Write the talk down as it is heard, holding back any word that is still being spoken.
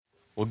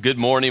Well, good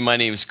morning. My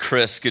name is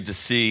Chris. Good to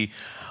see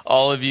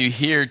all of you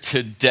here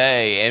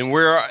today. And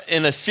we're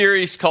in a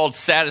series called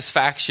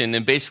Satisfaction.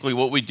 And basically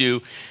what we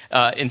do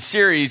in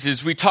series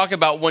is we talk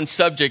about one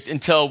subject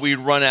until we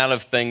run out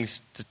of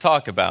things to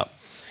talk about.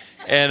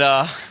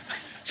 And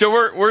so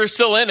we're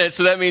still in it,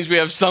 so that means we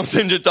have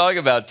something to talk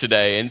about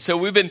today. And so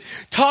we've been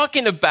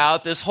talking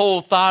about this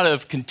whole thought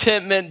of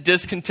contentment,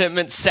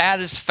 discontentment,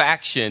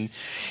 satisfaction.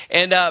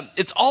 And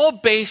it's all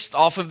based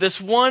off of this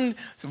one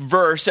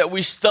verse that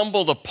we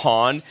stumbled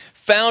upon,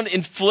 found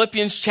in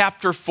Philippians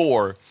chapter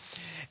 4.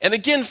 And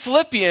again,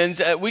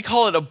 Philippians, we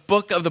call it a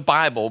book of the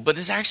Bible, but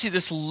it's actually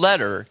this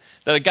letter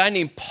that a guy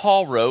named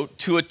Paul wrote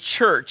to a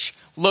church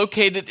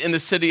located in the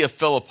city of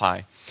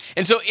Philippi.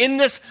 And so in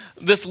this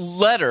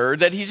letter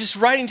that he's just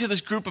writing to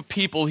this group of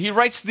people, he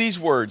writes these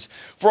words: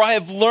 "For I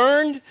have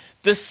learned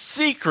the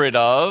secret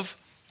of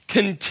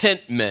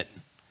contentment."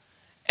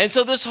 And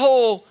so this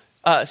whole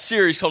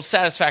series called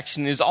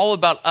Satisfaction is all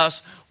about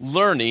us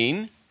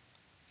learning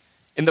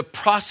in the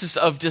process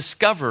of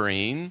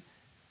discovering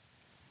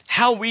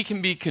how we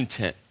can be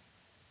content.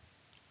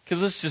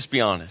 Because let's just be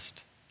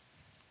honest,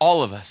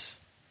 all of us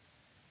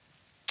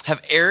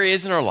have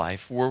areas in our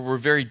life where we're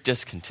very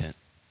discontent.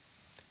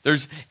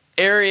 There's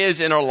areas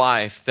in our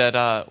life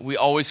that we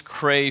always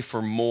crave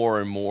for more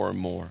and more and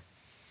more.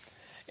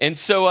 And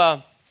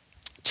so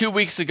 2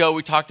 weeks ago,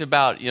 we talked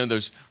about,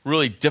 those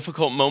really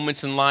difficult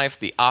moments in life,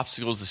 the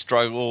obstacles, the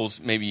struggles.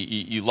 Maybe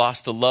you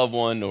lost a loved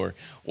one,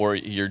 or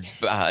you're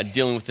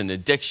dealing with an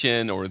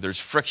addiction, or there's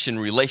friction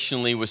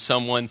relationally with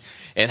someone.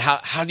 And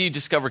how do you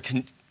discover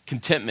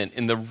contentment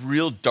in the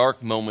real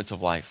dark moments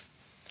of life?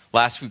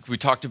 Last week, we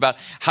talked about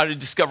how to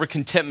discover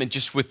contentment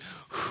just with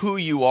who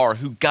you are,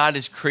 who God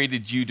has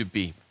created you to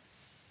be.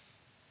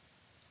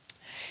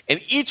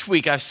 And each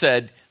week I've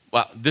said,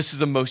 wow, this is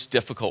the most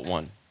difficult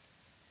one.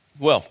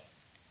 Well,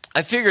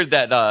 I figured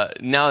that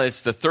now that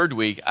it's the third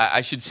week,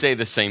 I should say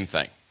the same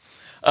thing.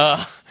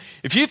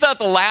 If you thought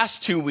the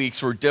last 2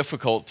 weeks were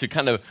difficult to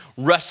kind of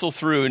wrestle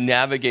through and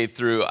navigate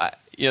through,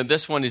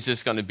 this one is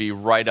just going to be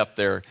right up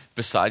there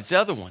besides the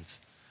other ones.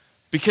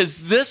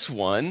 Because this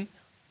one,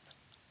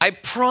 I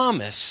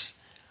promise,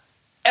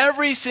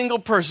 every single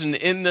person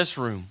in this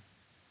room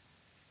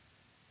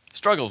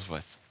struggles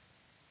with.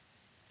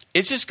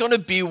 It's just going to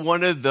be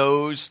one of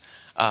those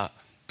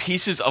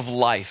pieces of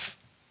life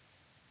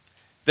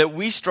that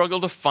we struggle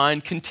to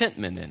find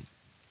contentment in.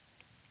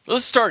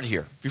 Let's start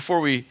here before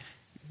we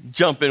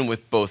jump in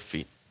with both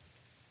feet.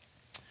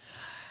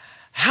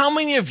 How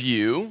many of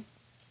you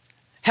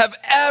have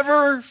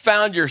ever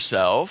found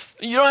yourself,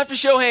 you don't have to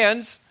show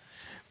hands,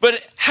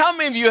 but how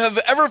many of you have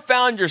ever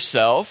found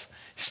yourself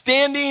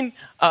standing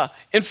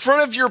in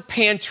front of your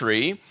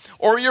pantry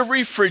or your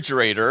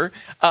refrigerator,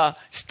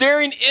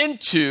 staring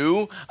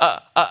into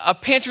a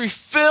pantry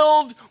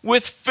filled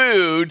with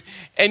food,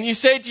 and you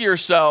say to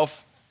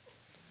yourself,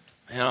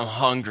 "Man, I'm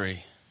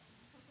hungry,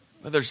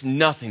 but there's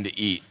nothing to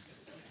eat."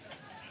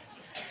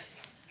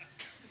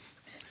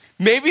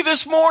 Maybe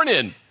this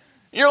morning,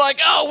 you're like,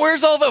 "Oh,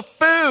 where's all the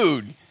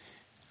food?"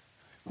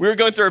 We were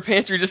going through our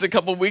pantry just a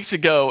couple weeks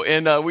ago,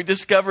 and we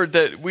discovered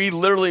that we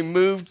literally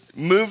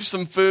moved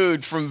some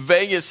food from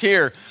Vegas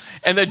here,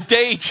 and the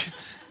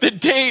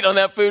date on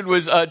that food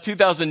was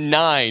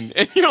 2009.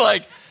 And you're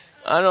like,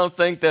 "I don't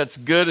think that's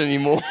good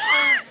anymore."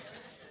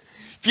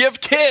 If you have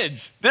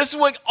kids, this is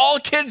what all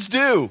kids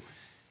do.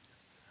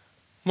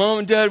 "Mom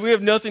and Dad, we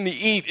have nothing to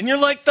eat." And you're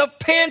like, "The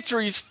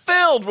pantry's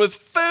filled with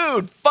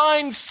food.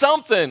 Find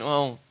something."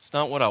 "Well, it's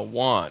not what I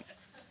want."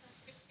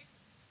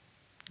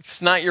 If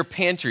it's not your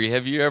pantry,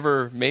 have you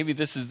ever, maybe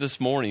this is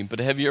this morning, but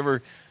have you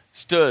ever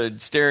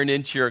stood staring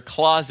into your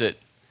closet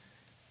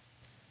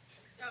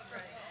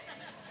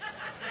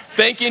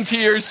thinking to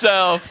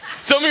yourself,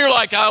 some of you are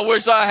like, "I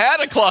wish I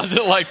had a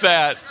closet like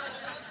that."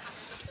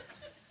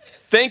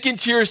 Thinking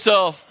to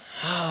yourself,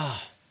 I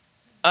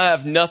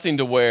have nothing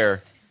to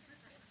wear.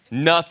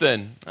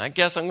 Nothing. I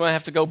guess I'm going to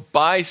have to go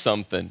buy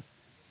something.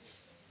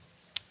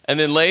 And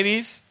then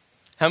ladies,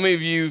 how many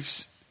of you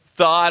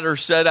thought or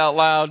said out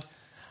loud,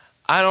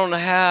 "I don't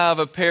have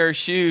a pair of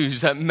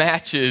shoes that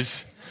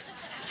matches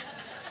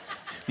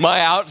my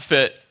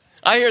outfit"?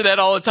 I hear that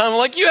all the time. I'm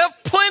like, you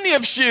have plenty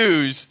of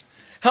shoes.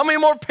 How many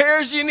more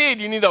pairs do you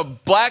need? You need a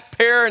black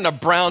pair and a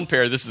brown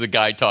pair. This is a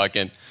guy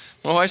talking.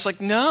 My wife's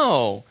like,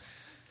 "No,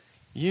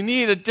 you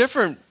need a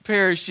different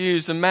pair of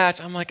shoes to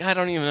match." I'm like, I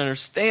don't even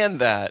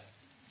understand that.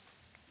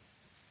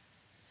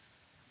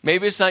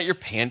 Maybe it's not your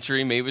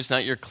pantry. Maybe it's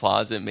not your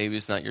closet. Maybe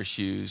it's not your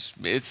shoes.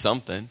 It's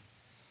something.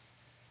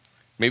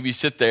 Maybe you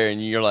sit there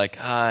and you're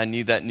like, I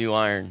need that new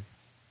iron.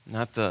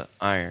 Not the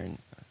iron.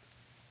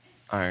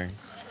 Iron.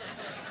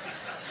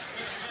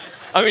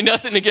 I mean,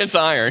 nothing against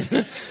iron.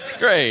 It's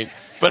great.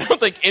 But I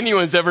don't think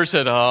anyone's ever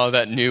said, "Oh,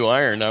 that new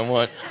iron I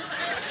want."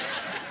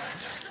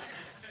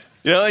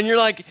 And you're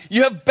like,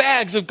 you have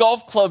bags of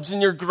golf clubs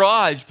in your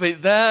garage,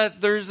 but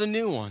there's a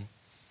new one.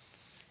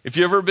 If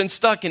you've ever been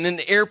stuck in an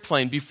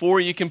airplane before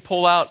you can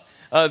pull out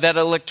that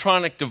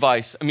electronic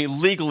device,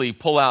 legally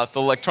pull out the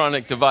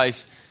electronic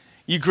device,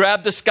 you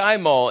grab the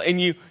SkyMall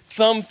and you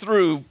thumb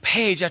through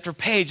page after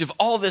page of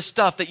all this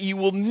stuff that you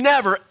will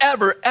never,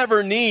 ever,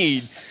 ever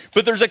need.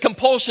 But there's a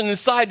compulsion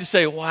inside to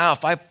say, wow,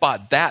 if I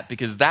bought that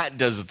because that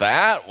does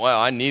that, well,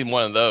 I need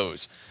one of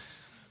those.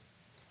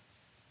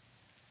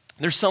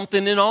 There's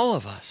something in all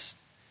of us.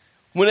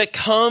 When it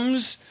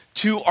comes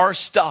to our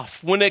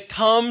stuff, when it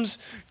comes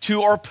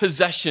to our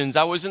possessions,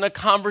 I was in a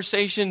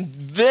conversation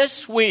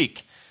this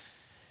week.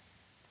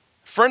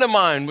 A friend of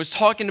mine was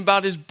talking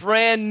about his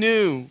brand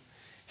new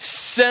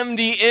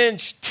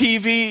 70-inch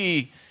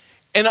TV.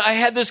 And I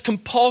had this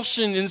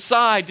compulsion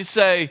inside to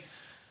say,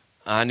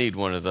 I need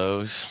one of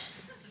those.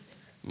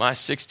 My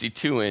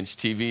 62-inch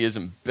TV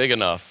isn't big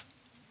enough.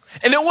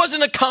 And it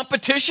wasn't a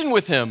competition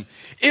with him.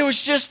 It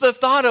was just the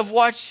thought of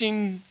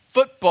watching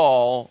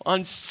football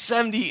on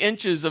 70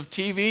 inches of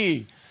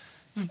TV.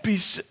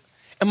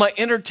 And my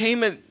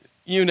entertainment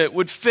unit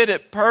would fit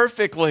it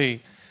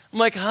perfectly. I'm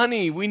like,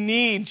 honey, we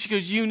need. She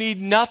goes, you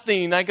need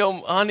nothing. I go,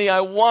 honey,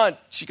 I want.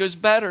 She goes,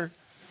 better.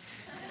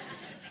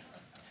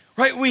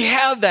 Right? We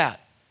have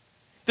that.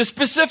 The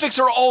specifics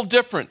are all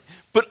different.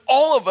 But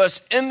all of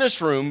us in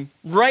this room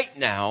right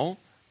now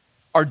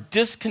are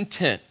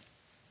discontent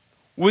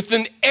with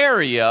an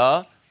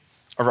area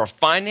of our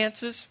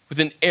finances, with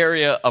an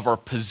area of our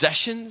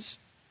possessions,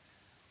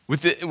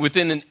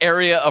 within an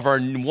area of our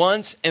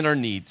wants and our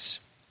needs.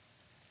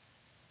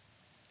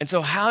 And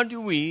so how do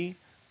we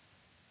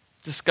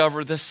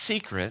discover the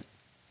secret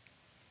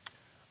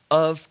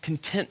of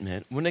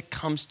contentment when it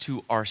comes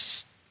to our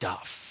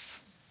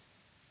stuff?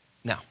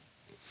 Now,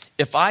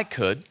 if I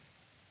could,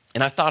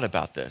 and I thought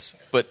about this,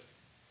 but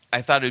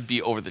I thought it would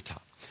be over the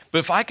top. But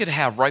if I could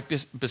have right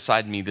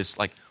beside me this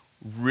like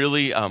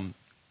really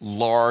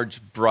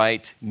large,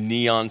 bright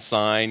neon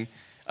sign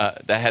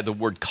that had the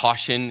word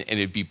caution and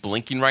it'd be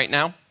blinking right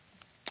now,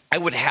 I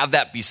would have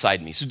that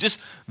beside me. So just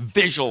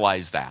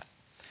visualize that.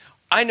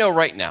 I know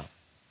right now,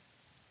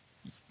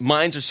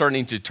 minds are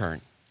starting to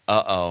turn.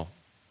 Uh-oh,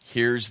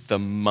 here's the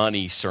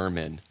money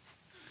sermon.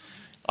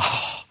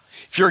 Oh,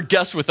 if you're a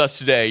guest with us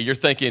today, you're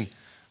thinking,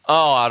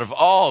 oh, out of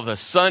all the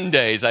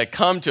Sundays, I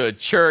come to a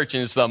church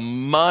and it's the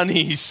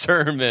money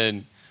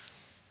sermon.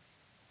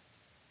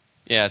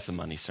 Yeah, it's a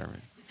money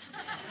sermon.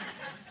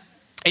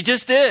 It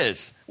just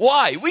is.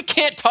 Why? We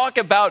can't talk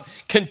about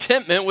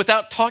contentment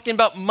without talking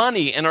about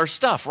money and our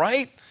stuff,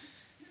 right?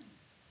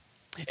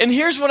 And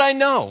here's what I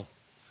know.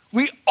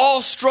 We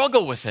all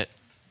struggle with it.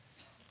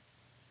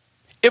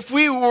 If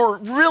we were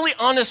really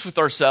honest with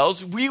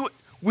ourselves,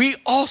 we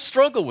all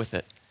struggle with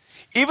it.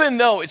 Even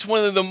though it's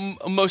one of the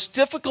most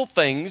difficult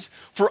things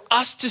for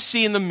us to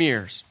see in the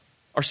mirrors,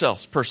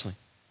 ourselves personally.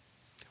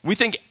 We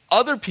think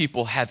other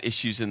people have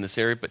issues in this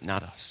area, but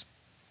not us.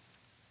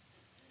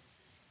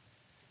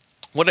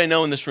 What I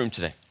know in this room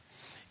today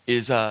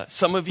is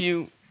some of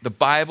you, the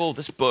Bible,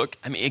 this book,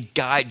 it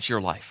guides your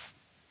life.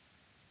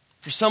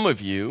 For some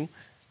of you,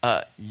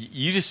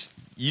 you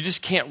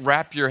just can't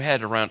wrap your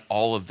head around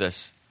all of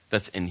this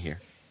that's in here.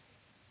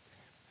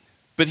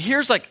 But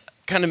here's like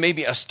kind of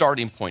maybe a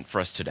starting point for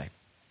us today.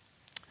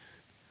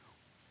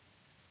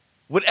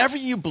 Whatever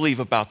you believe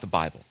about the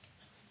Bible,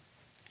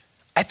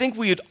 I think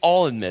we would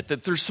all admit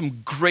that there's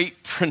some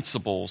great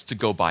principles to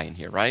go by in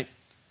here, right?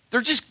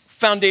 They're just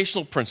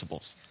foundational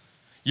principles.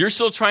 You're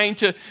still trying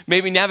to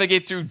maybe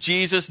navigate through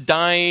Jesus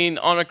dying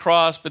on a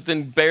cross, but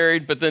then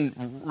buried, but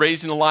then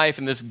raising to life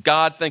and this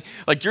God thing.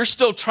 Like you're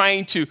still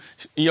trying to,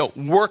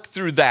 work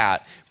through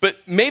that. But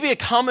maybe a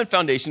common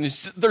foundation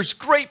is there's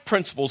great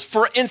principles.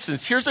 For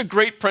instance, here's a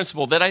great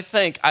principle that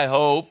I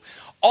hope,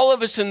 all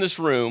of us in this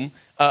room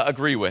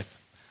agree with.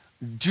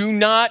 Do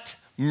not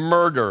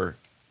murder.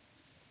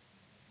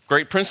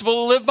 Great principle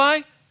to live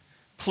by?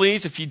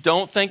 Please, if you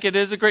don't think it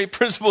is a great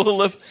principle to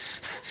live,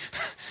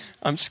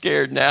 I'm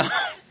scared now.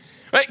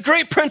 Right?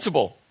 Great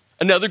principle.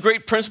 Another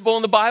great principle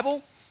in the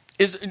Bible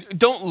is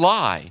don't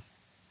lie.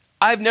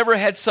 I've never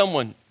had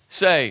someone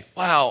say,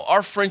 wow,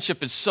 our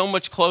friendship is so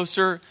much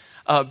closer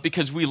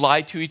because we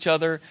lie to each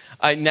other.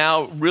 I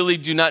now really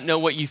do not know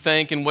what you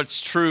think and what's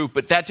true,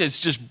 but that has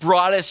just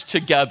brought us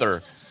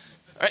together.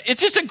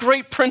 It's just a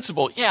great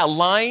principle. Yeah,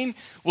 lying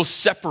will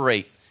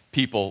separate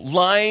people.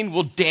 Lying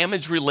will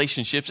damage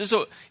relationships.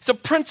 It's a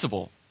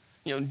principle.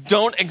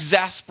 Don't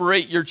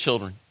exasperate your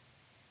children.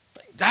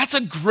 That's a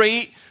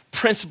great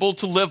principle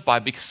to live by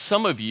because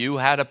some of you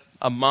had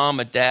a mom,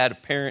 a dad, a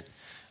parent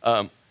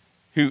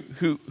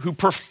who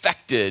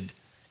perfected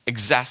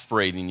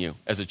exasperating you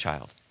as a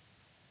child.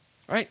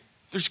 Right?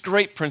 There's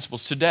great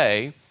principles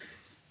today.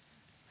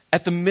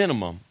 At the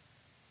minimum,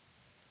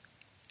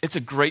 it's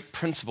a great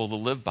principle to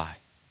live by.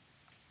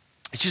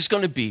 It's just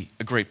going to be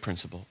a great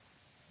principle.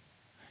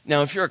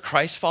 Now, if you're a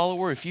Christ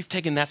follower, if you've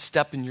taken that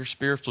step in your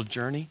spiritual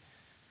journey,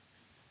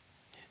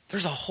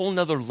 there's a whole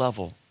nother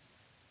level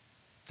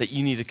that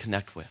you need to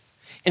connect with.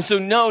 And so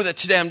know that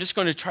today I'm just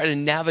going to try to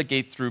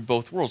navigate through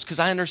both worlds because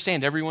I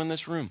understand everyone in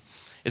this room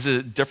is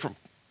a different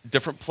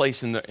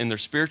place in their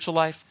spiritual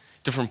life,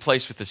 different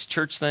place with this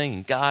church thing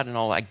and God and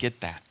all. I get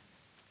that.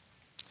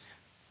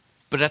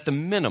 But at the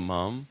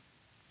minimum,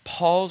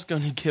 Paul's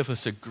going to give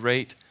us a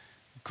great,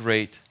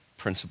 great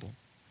principle.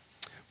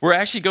 We're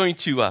actually going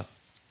to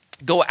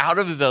go out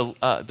of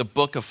the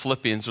book of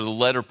Philippians, or the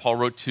letter Paul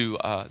wrote to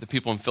the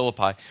people in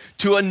Philippi,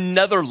 to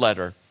another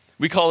letter.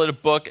 We call it a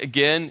book,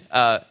 again,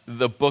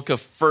 the book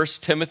of 1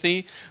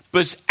 Timothy, but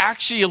it's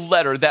actually a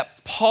letter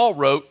that Paul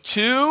wrote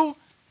to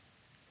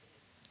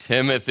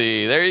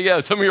Timothy. There you go.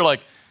 Some of you are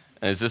like,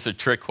 is this a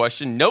trick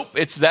question? Nope,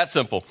 it's that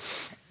simple.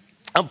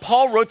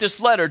 Paul wrote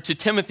this letter to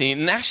Timothy,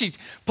 and actually,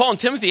 Paul and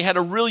Timothy had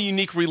a really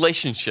unique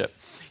relationship.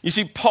 You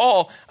see,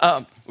 Paul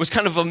was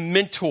kind of a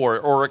mentor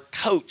or a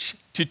coach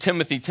to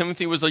Timothy.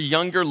 Timothy was a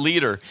younger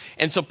leader,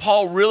 and so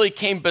Paul really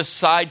came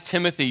beside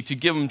Timothy to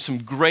give him some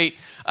great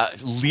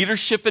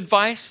leadership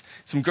advice,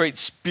 some great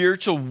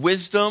spiritual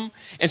wisdom,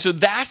 and so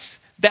that's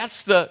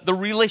the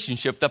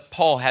relationship that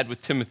Paul had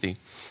with Timothy.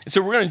 And so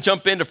we're going to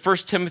jump into 1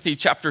 Timothy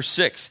chapter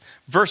 6,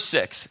 verse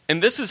 6,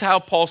 and this is how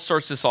Paul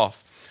starts this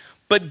off.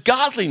 But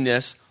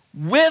godliness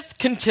with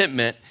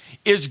contentment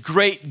is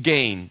great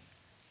gain.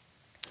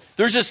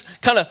 There's this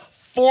kind of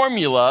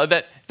formula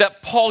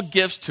that Paul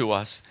gives to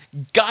us.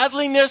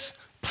 Godliness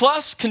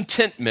plus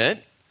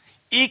contentment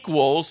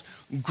equals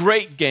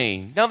great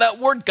gain. Now that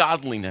word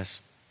godliness,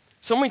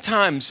 so many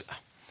times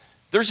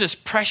there's this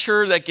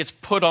pressure that gets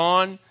put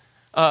on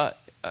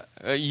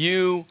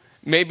you.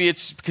 Maybe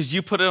it's because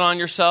you put it on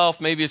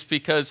yourself. Maybe it's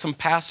because some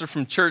pastor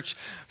from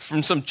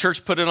some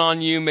church put it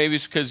on you. Maybe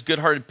it's because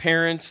good-hearted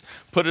parents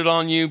put it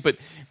on you. But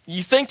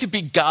you think to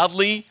be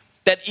godly,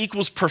 that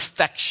equals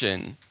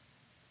perfection.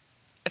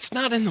 It's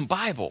not in the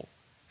Bible.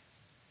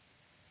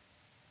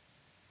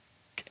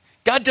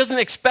 God doesn't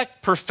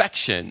expect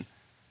perfection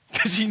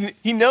because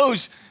he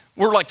knows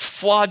we're like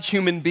flawed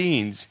human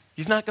beings.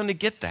 He's not going to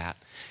get that.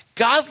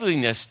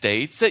 Godliness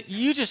states that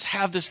you just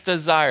have this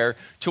desire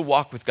to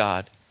walk with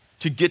God,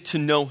 to get to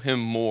know him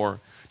more,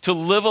 to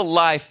live a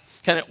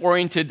life kind of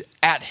oriented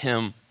at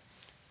him.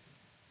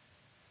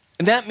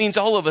 And that means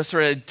all of us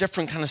are at a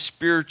different kind of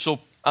spiritual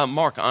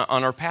mark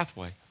on our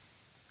pathway.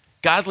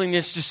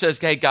 Godliness just says,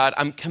 hey, God,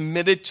 I'm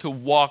committed to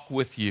walk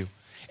with you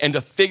and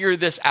to figure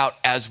this out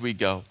as we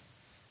go.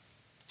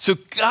 So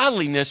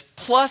godliness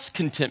plus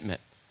contentment,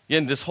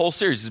 again, this whole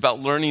series is about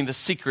learning the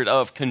secret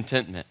of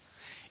contentment,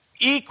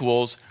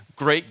 equals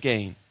great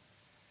gain.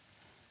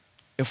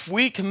 If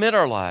we commit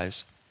our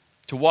lives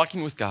to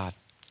walking with God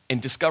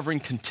and discovering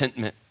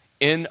contentment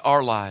in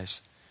our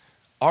life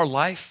is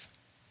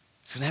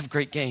going to have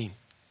great gain.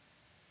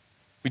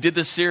 We did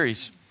this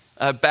series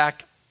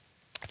back,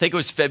 I think it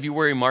was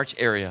February, March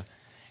area.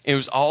 It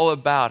was all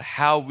about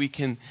how we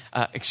can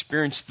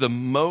experience the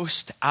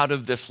most out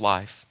of this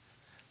life.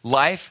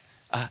 Life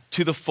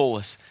to the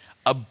fullest,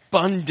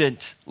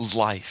 abundant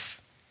life.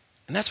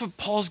 And that's what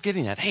Paul's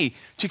getting at. Hey,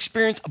 to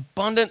experience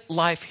abundant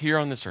life here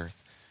on this earth,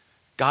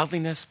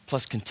 godliness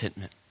plus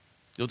contentment.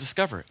 You'll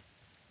discover it.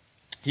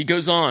 He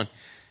goes on.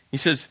 He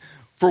says,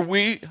 For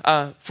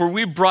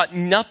we brought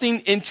nothing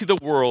into the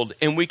world,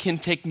 and we can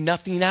take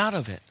nothing out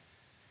of it.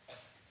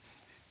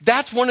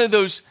 That's one of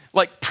those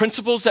like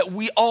principles that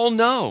we all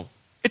know.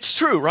 It's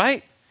true,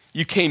 right?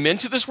 You came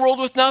into this world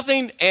with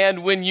nothing,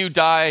 and when you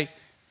die,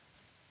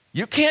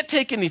 you can't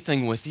take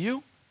anything with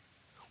you.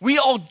 We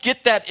all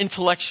get that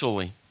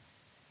intellectually.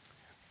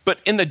 But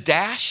in the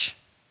dash,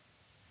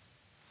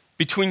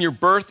 between your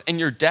birth and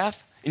your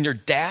death, in your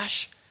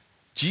dash,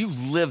 do you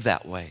live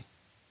that way?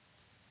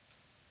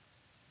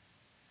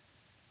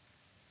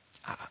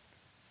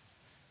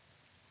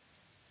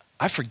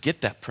 I forget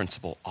that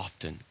principle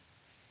often.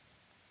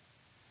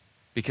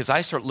 Because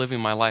I start living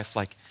my life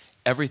like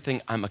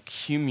everything I'm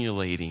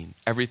accumulating,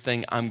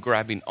 everything I'm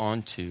grabbing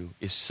onto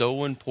is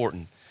so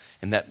important,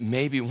 and that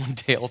maybe one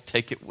day I'll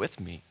take it with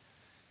me.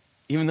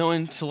 Even though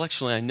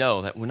intellectually I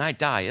know that when I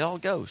die, it all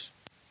goes.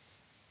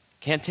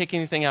 Can't take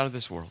anything out of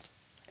this world,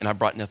 and I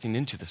brought nothing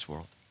into this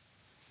world.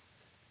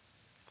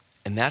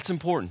 And that's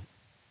important,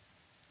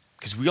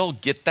 because we all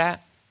get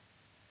that.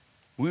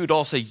 We would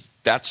all say,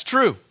 that's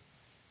true.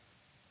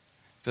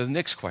 But the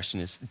next question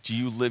is, do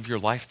you live your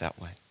life that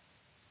way?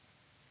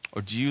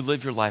 Or do you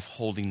live your life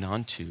holding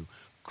on to,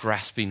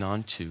 grasping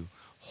onto,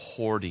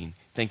 hoarding,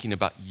 thinking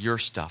about your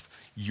stuff,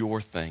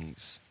 your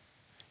things,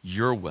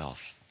 your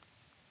wealth?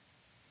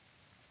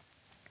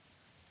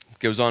 It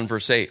goes on,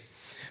 verse 8.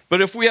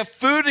 But if we have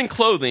food and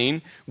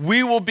clothing,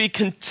 we will be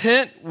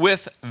content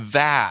with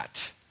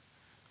that.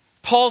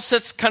 Paul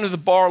sets kind of the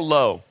bar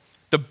low,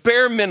 the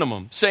bare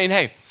minimum, saying,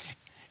 hey,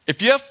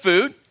 if you have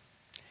food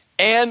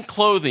and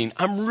clothing,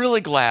 I'm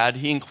really glad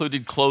he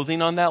included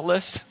clothing on that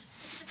list.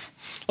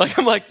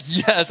 I'm like,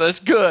 yes, that's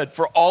good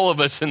for all of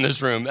us in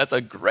this room. That's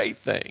a great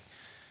thing.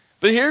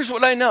 But here's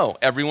what I know.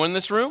 Everyone in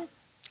this room,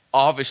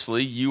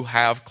 obviously you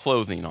have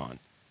clothing on.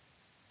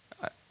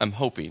 I'm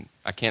hoping.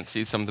 I can't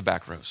see some of the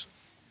back rows.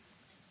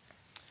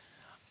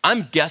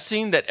 I'm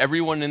guessing that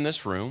everyone in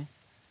this room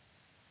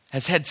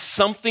has had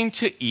something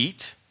to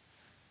eat,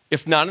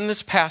 if not in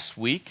this past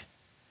week,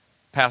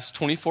 past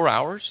 24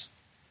 hours,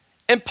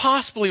 and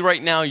possibly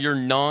right now you're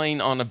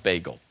gnawing on a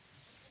bagel.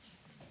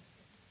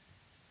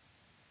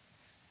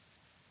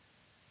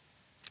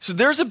 So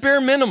there's a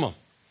bare minimum.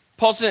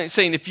 Paul's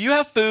saying if you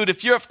have food,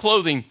 if you have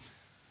clothing,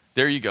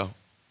 there you go.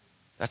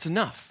 That's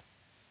enough.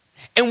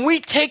 And we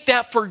take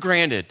that for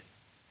granted,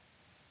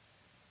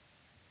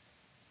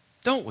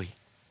 don't we?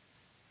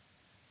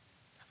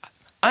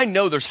 I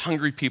know there's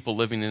hungry people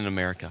living in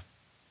America.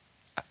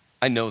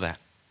 I know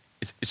that.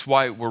 It's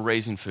why we're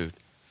raising food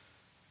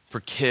for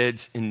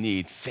kids in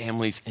need,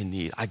 families in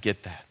need. I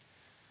get that.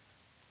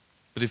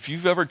 But if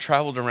you've ever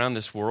traveled around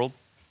this world,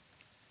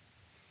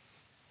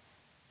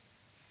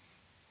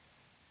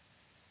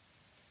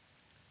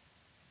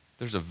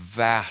 there's a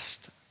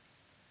vast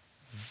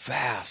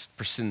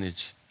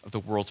percentage of the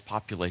world's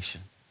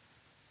population.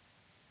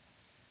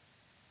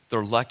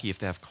 They're lucky if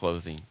they have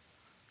clothing,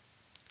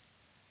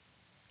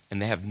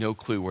 and they have no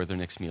clue where their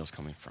next meal is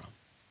coming from.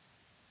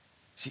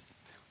 See,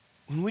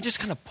 when we just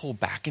kind of pull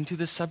back into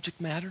this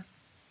subject matter,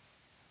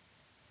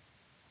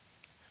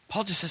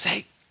 Paul just says,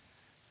 hey,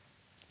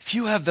 if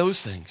you have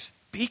those things,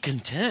 be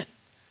content.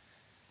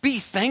 Be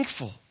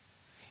thankful.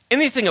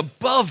 Anything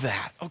above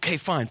that, okay,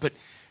 fine, but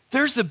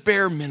there's the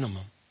bare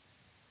minimum.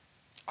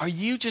 Are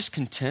you just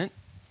content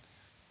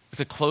with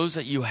the clothes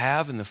that you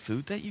have and the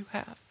food that you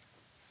have?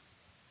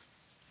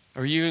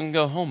 Or are you going to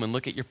go home and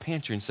look at your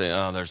pantry and say,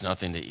 oh, there's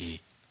nothing to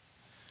eat?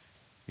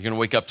 You're going to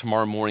wake up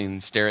tomorrow morning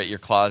and stare at your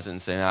closet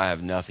and say, I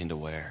have nothing to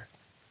wear.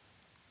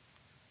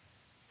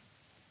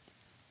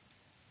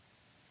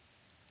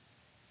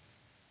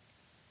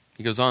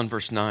 He goes on,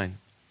 verse 9.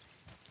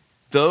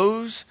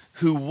 Those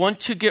who want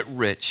to get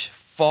rich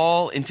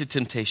fall into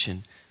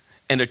temptation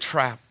and a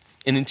trap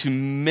and into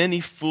many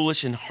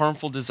foolish and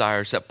harmful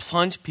desires that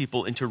plunge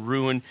people into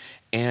ruin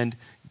and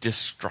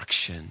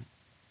destruction.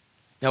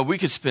 Now, we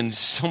could spend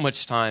so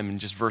much time in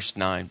just verse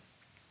 9.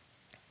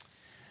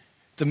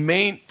 The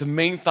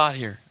main thought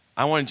here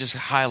I want to just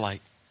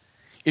highlight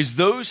is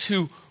those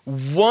who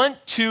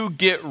want to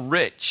get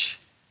rich.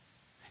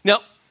 Now,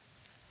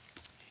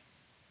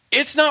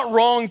 it's not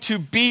wrong to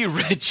be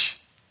rich,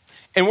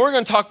 and we're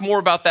going to talk more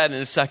about that in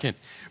a second.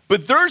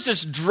 But there's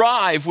this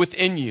drive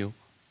within you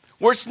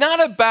where it's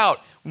not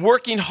about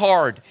working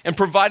hard and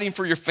providing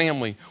for your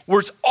family, where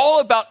it's all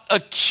about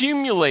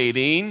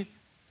accumulating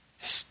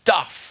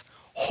stuff,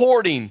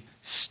 hoarding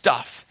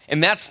stuff.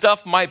 And that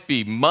stuff might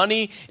be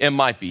money, it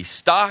might be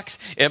stocks,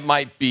 it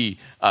might be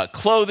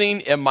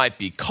clothing, it might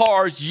be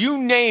cars, you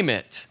name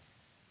it.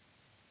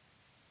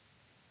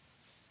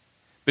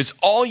 But it's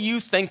all you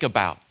think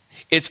about.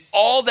 It's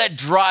all that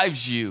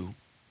drives you.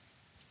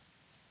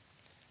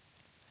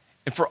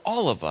 And for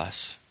all of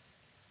us,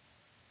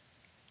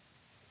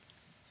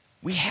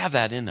 we have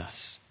that in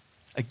us.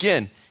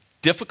 Again,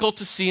 difficult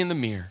to see in the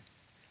mirror.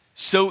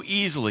 So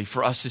easily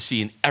for us to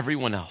see in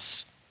everyone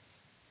else.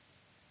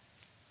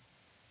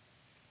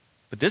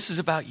 But this is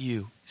about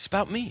you. It's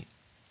about me.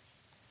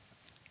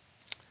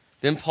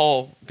 Then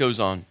Paul goes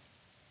on,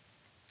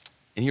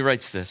 and he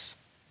writes this.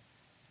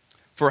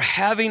 For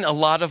having a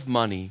lot of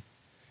money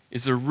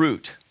is the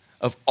root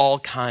of all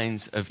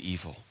kinds of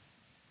evil.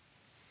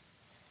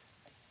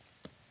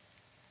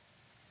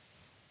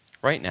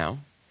 Right now,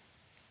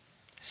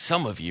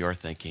 some of you are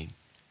thinking,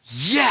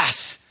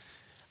 yes,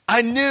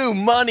 I knew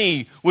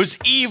money was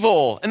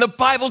evil, and the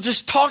Bible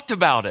just talked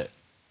about it.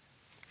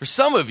 For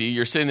some of you,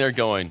 you're sitting there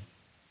going,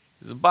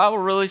 does the Bible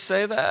really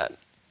say that?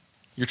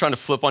 You're trying to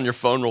flip on your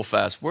phone real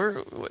fast.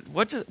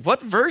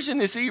 What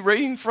version is he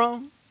reading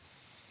from?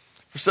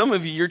 For some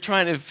of you, you're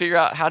trying to figure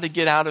out how to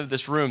get out of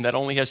this room that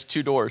only has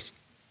 2 doors.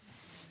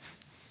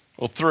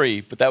 Well,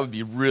 3, but that would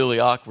be really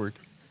awkward.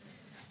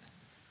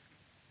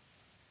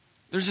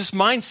 There's this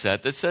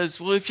mindset that says,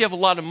 well, if you have a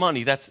lot of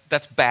money,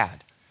 that's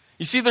bad.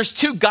 You see, there's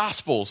 2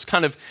 gospels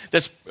kind of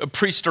that's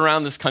preached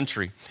around this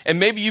country. And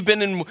maybe you've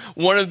been in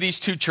one of these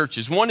 2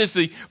 churches. One is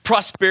the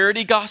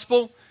prosperity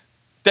gospel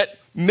that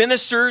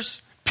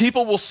ministers,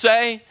 people will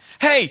say,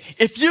 hey,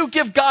 if you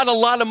give God a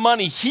lot of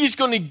money, he's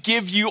going to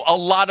give you a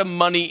lot of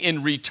money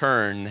in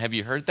return. Have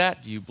you heard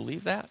that? Do you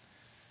believe that?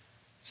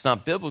 It's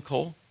not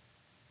biblical.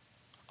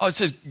 Oh, it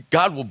says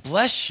God will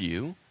bless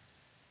you.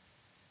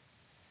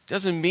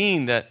 Doesn't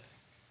mean that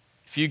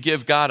if you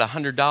give God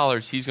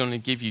 $100, he's going to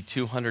give you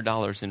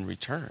 $200 in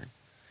return.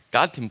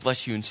 God can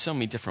bless you in so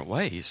many different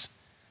ways.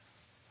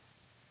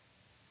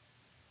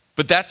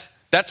 But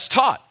that's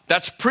taught.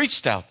 That's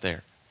preached out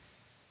there.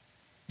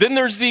 Then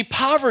there's the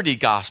poverty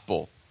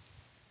gospel.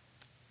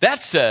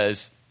 That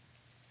says,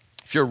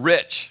 if you're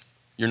rich,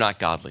 you're not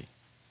godly.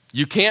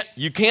 You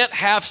can't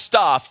have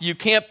stuff, you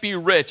can't be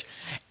rich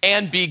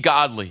and be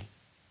godly.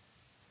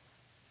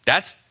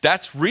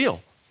 That's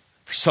real.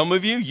 For some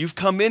of you, you've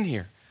come in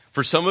here.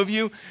 For some of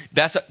you,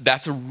 that's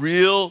a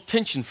real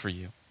tension for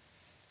you.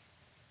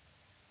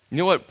 You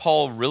know what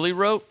Paul really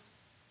wrote?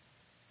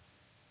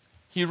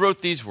 He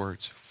wrote these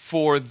words,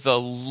 for the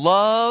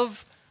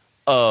love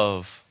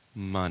of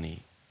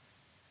money.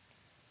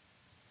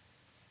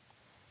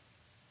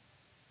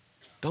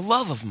 The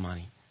love of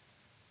money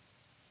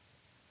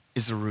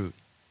is the root.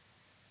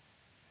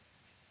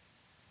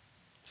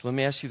 So let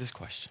me ask you this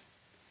question.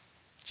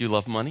 Do you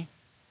love money?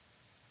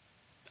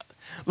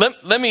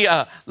 Let me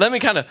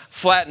kind of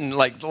flatten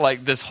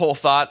like this whole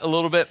thought a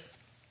little bit.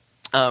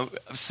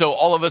 So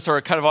all of us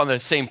are kind of on the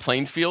same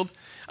playing field.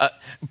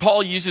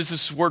 Paul uses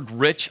this word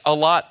rich a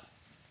lot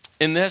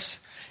in this.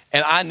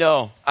 And I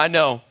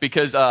know,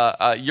 because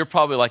you're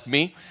probably like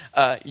me.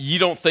 You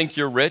don't think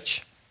you're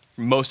rich,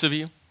 most of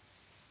you.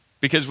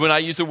 Because when I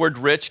use the word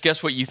rich,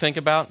 guess what you think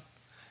about?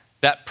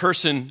 That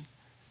person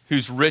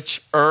who's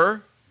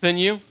richer than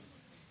you,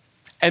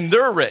 and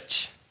they're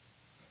rich.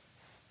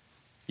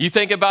 You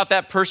think about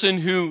that person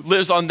who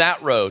lives on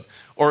that road,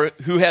 or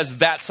who has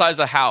that size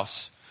of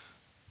house,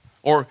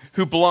 or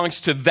who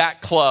belongs to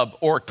that club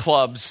or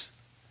clubs.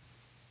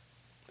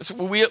 So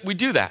we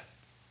do that.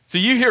 So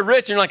you hear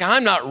rich, and you're like,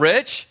 I'm not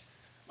rich.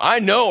 I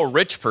know a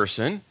rich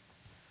person.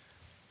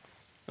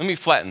 Let me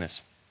flatten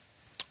this.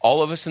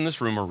 All of us in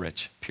this room are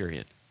rich,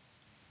 period.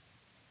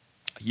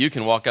 You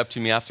can walk up to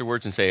me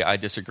afterwards and say, I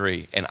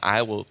disagree. And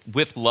I will,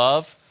 with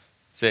love,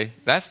 say,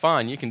 that's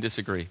fine, you can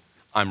disagree.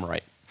 I'm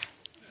right.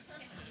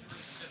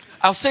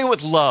 I'll say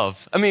with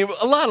love. I mean,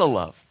 a lot of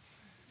love.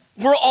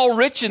 We're all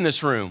rich in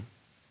this room.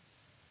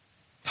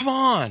 Come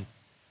on.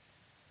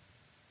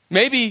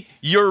 Maybe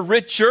you're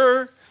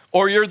richer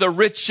or you're the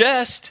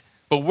richest,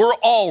 but we're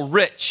all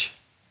rich.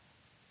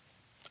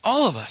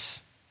 All of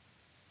us.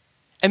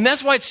 And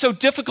that's why it's so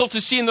difficult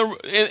to see in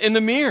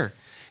the mirror.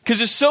 Because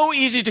it's so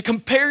easy to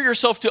compare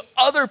yourself to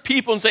other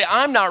people and say,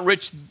 I'm not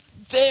rich,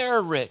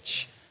 they're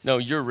rich. No,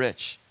 you're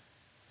rich.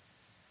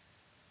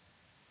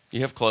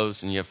 You have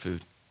clothes and you have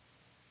food.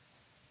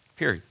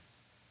 Period.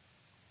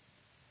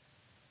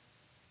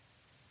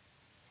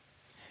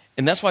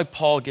 And that's why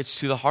Paul gets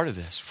to the heart of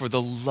this. For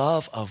the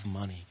love of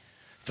money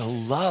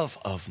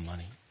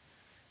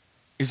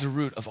is the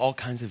root of all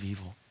kinds of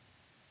evil.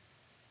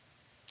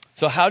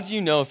 So how do you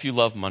know if you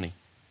love money?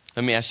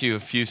 Let me ask you a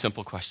few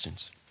simple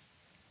questions.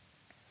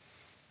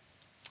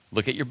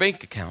 Look at your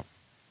bank account.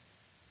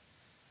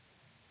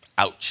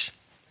 Ouch.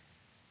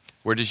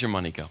 Where does your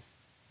money go?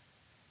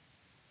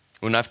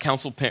 When I've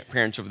counseled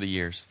parents over the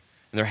years,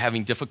 and they're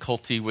having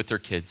difficulty with their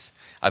kids,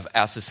 I've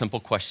asked a simple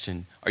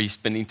question: are you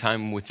spending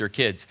time with your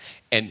kids?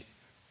 And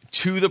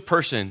to the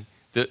person,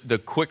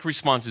 the quick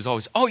response is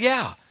always, oh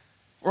yeah,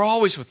 we're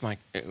always with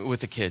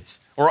the kids.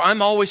 Or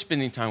I'm always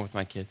spending time with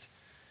my kids.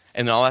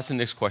 And then I'll ask the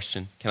next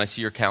question: can I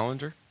see your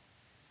calendar?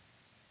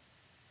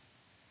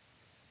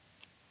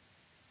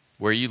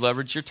 Where you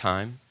leverage your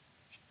time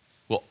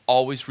will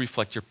always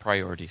reflect your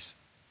priorities.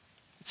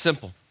 It's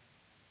simple.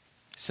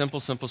 Simple.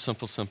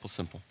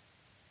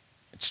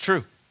 It's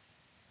true.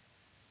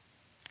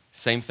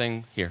 Same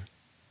thing here.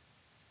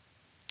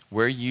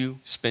 Where you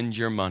spend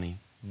your money,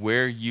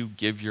 where you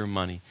give your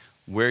money,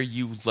 where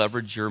you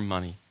leverage your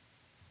money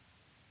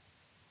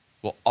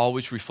will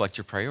always reflect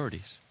your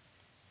priorities.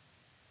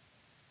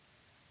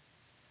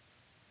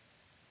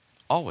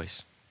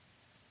 Always.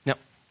 Now,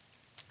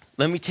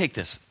 let me take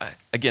this.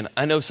 Again,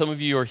 I know some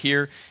of you are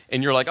here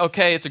and you're like,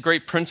 okay, it's a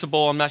great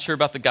principle. I'm not sure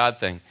about the God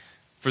thing.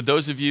 For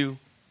those of you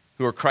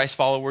who are Christ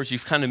followers,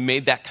 you've kind of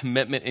made that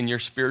commitment in your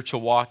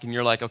spiritual walk and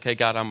you're like, okay,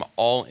 God, I'm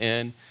all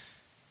in.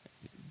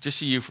 Just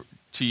to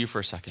you for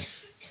a second.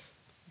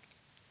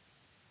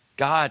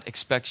 God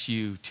expects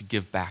you to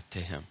give back to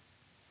him.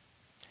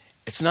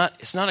 It's not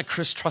a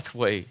Chris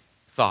Truthway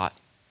thought.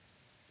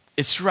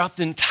 It's throughout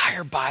the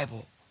entire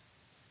Bible,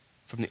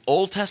 from the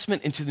Old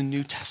Testament into the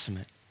New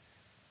Testament.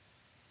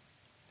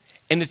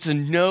 And it's a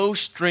no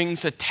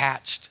strings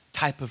attached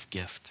type of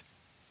gift.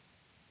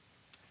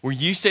 Where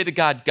you say to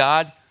God,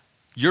 God,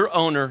 you're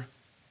owner,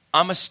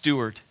 I'm a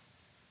steward,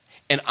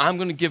 and I'm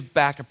going to give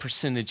back a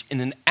percentage in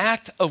an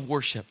act of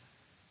worship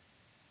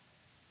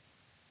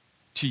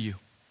to you.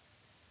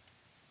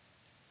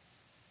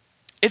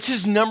 It's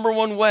his number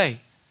one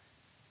way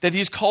that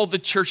he's called the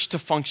church to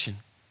function.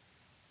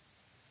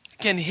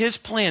 Again, his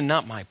plan,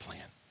 not my plan.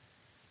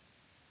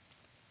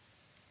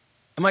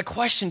 And my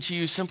question to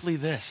you is simply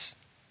this: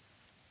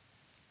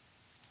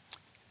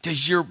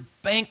 does your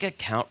bank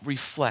account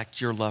reflect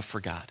your love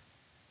for God?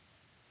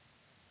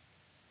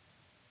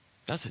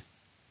 Does it?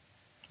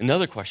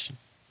 Another question: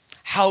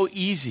 how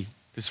easy,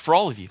 this is for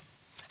all of you,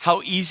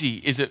 how easy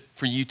is it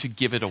for you to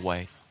give it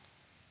away?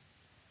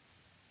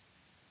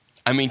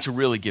 I mean, to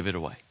really give it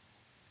away.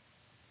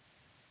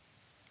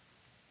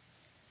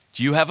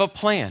 Do you have a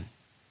plan?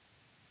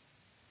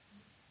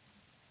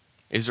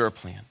 Is there a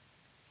plan?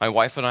 My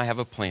wife and I have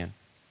a plan,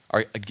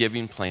 a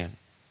giving plan.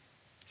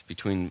 It's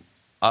between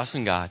us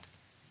and God.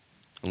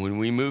 And when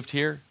we moved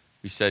here,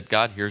 we said,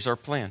 God, here's our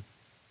plan.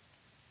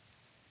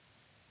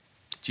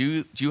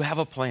 Do you have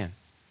a plan?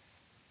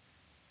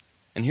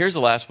 And here's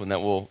the last one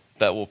that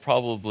will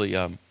probably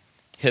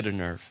hit a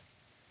nerve.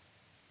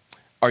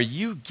 Are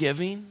you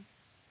giving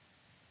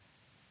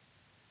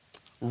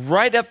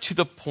right up to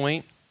the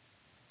point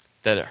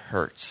that it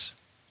hurts?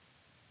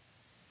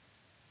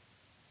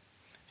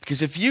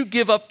 Because if you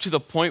give up to the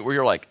point where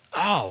you're like,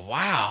 oh,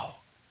 wow,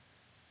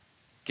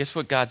 guess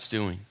what God's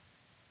doing?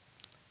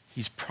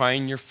 He's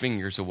prying your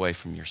fingers away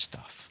from your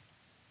stuff.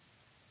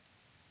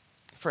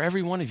 For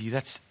every one of you,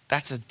 that's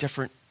a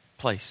different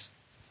place.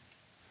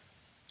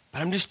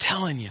 But I'm just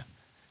telling you,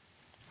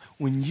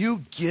 when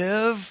you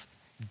give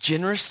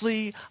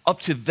generously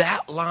up to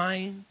that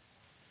line,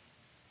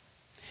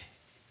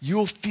 you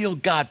will feel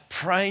God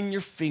prying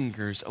your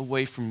fingers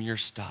away from your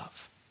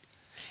stuff.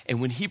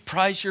 And when he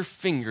pries your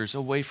fingers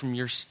away from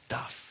your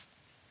stuff,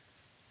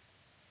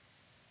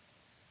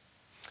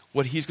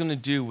 what he's going to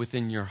do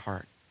within your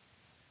heart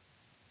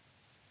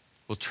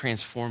will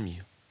transform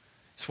you.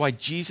 That's why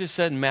Jesus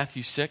said in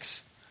Matthew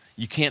 6,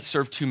 you can't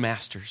serve two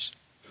masters.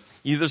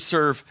 You either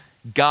serve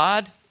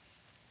God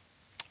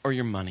or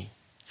your money,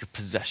 your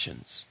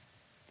possessions.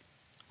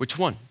 Which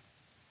one?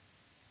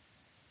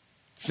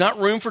 There's not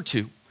room for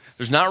two.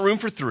 There's not room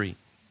for three.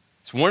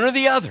 It's one or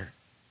the other.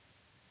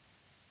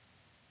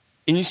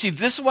 And you see,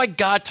 this is why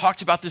God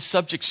talks about this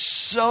subject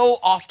so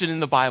often in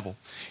the Bible.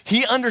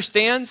 He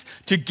understands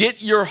to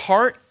get your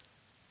heart,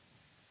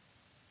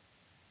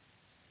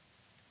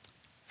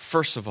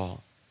 first of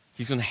all,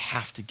 he's going to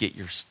have to get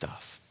your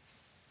stuff,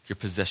 your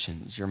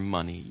possessions, your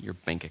money, your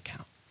bank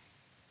account.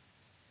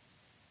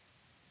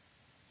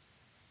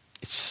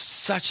 It's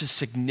such a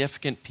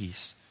significant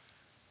piece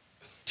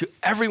to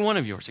every one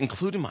of yours,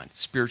 including mine,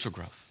 spiritual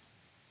growth.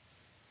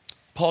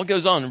 Paul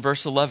goes on in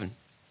verse 11.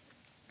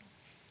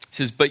 He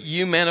says, but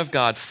you, man of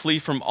God, flee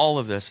from all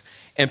of this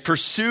and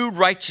pursue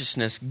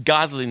righteousness,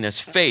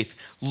 godliness, faith,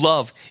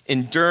 love,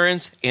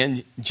 endurance,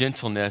 and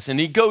gentleness. And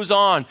he goes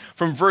on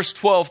from verse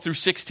 12 through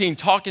 16,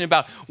 talking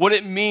about what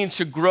it means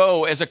to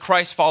grow as a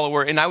Christ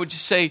follower. And I would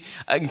just say,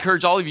 I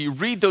encourage all of you,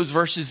 read those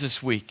verses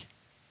this week.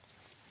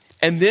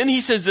 And then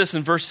he says this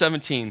in verse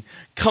 17,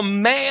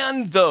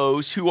 command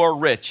those who are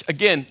rich.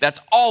 Again, that's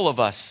all of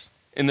us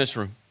in this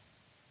room.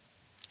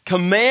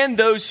 Command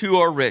those who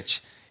are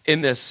rich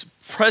in this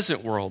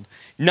present world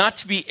not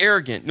to be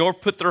arrogant, nor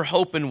put their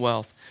hope in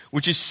wealth,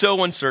 which is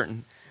so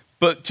uncertain,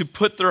 but to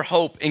put their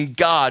hope in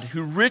God,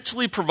 who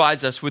richly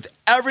provides us with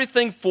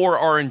everything for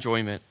our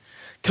enjoyment.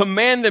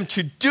 Command them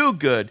to do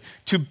good,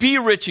 to be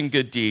rich in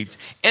good deeds,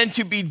 and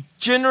to be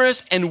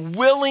generous and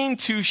willing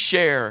to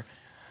share.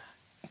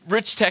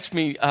 Rich texted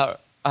me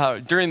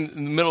during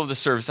the middle of the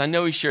service. I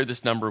know he shared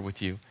this number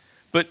with you.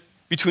 But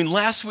between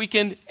last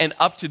weekend and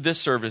up to this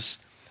service,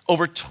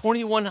 over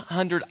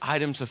 2,100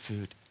 items of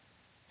food.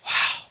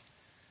 Wow.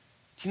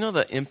 Do you know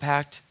the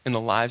impact in the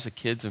lives of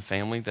kids and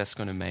family that's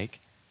going to make?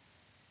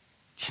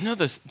 Do you know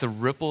the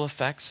ripple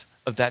effects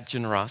of that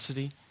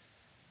generosity?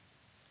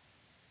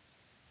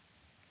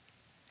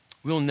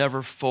 We'll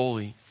never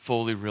fully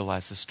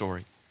realize the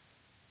story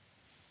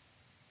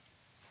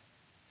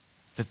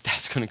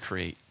that's going to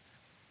create.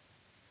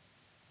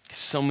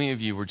 So many of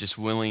you were just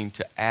willing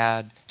to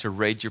add, to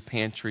raid your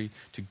pantry,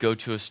 to go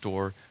to a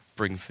store,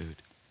 bring food.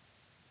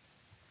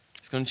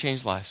 It's going to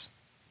change lives.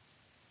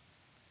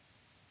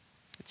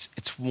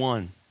 It's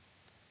one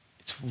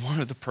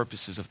of the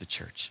purposes of the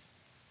church,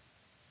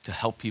 to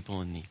help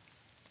people in need.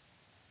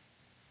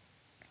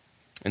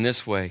 In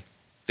this way,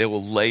 they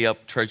will lay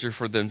up treasure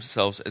for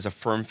themselves as a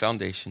firm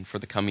foundation for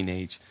the coming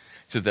age,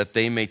 so that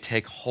they may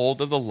take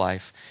hold of the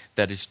life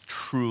that is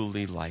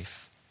truly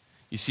life.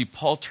 You see,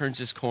 Paul turns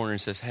this corner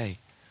and says, hey,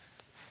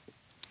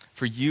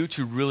 for you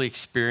to really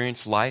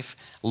experience life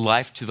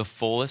to the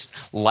fullest,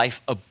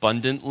 life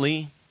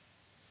abundantly,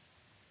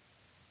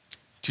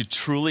 to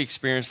truly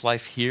experience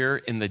life here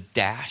in the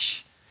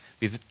dash,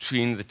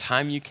 between the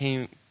time you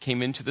came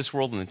into this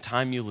world and the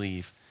time you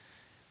leave,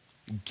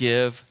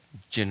 give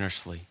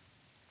generously.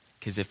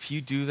 Because if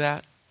you do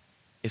that,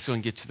 it's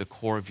going to get to the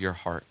core of your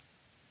heart.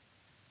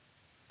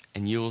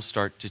 And you will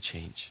start to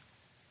change.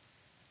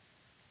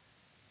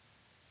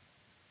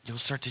 You'll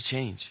start to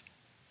change.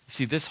 You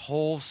see, this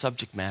whole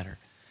subject matter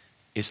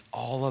is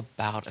all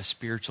about a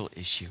spiritual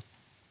issue.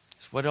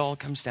 It's what it all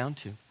comes down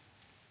to.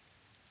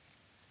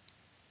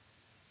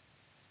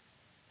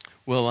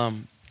 Well,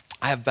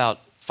 I have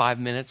about 5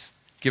 minutes,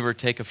 give or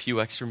take a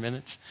few extra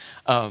minutes.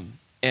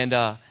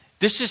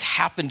 This just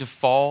happened to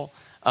fall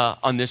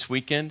on this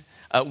weekend.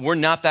 We're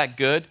not that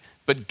good,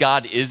 but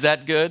God is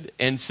that good.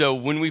 And so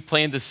when we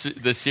planned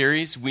the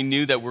series, we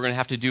knew that we're going to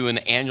have to do an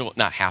annual,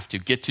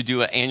 get to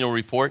do an annual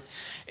report.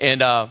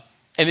 And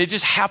it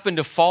just happened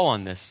to fall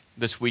on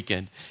this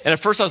weekend. And at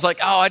first I was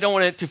like, I don't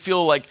want it to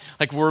feel like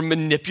we're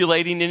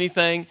manipulating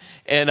anything.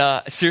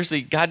 And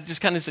seriously, God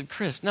just kind of said,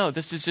 Chris, no,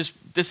 this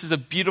is a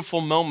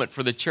beautiful moment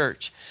for the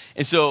church.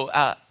 And so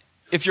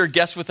if you're a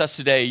guest with us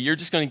today, you're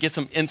just going to get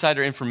some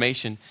insider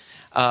information,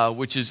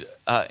 which is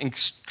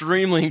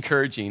extremely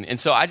encouraging. And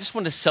so I just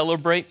want to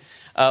celebrate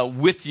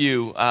with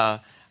you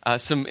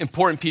some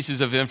important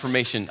pieces of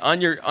information. On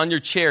your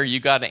chair, you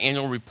got an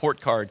annual report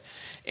card.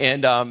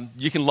 And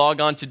you can log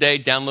on today,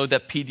 download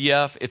that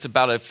PDF. It's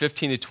about a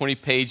 15 to 20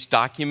 page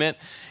document.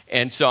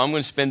 And so I'm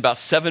going to spend about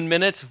 7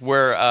 minutes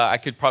where I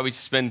could probably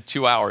spend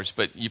 2 hours,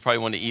 but you probably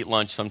want to eat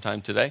lunch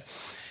sometime today.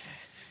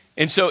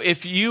 And so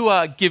if you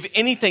give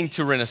anything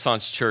to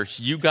Renaissance Church,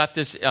 you got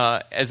this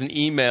as an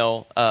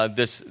email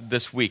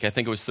this week. I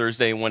think it was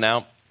Thursday, it went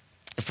out.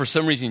 If for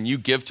some reason you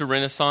give to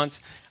Renaissance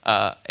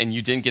and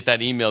you didn't get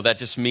that email, that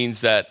just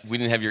means that we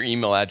didn't have your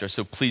email address,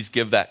 so please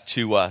give that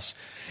to us.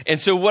 And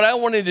so what I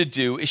wanted to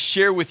do is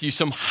share with you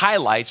some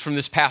highlights from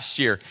this past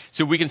year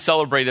so we can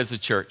celebrate as a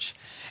church.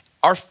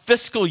 Our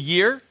fiscal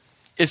year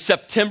is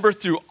September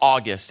through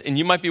August. And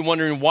you might be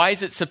wondering, why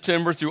is it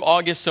September through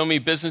August? So many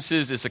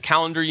businesses, it's a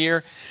calendar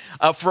year.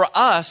 For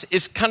us,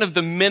 it's kind of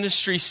the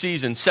ministry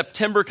season.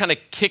 September kind of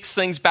kicks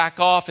things back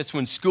off. It's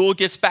when school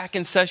gets back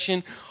in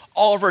session.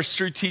 All of our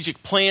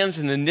strategic plans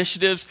and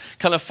initiatives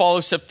kind of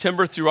follow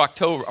September through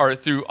October or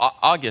through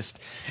August.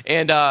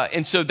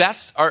 And so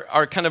that's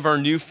our kind of our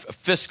new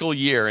fiscal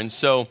year. And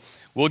so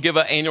we'll give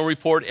an annual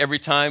report every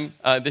time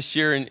this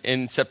year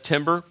in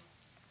September.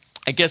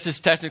 I guess it's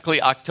technically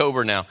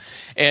October now,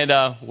 and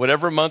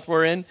whatever month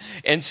we're in.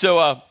 And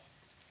so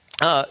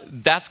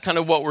that's kind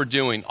of what we're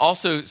doing.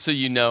 Also, so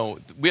you know,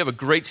 we have a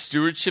great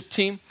stewardship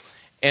team,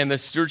 and the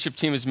stewardship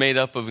team is made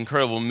up of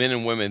incredible men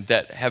and women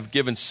that have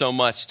given so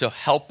much to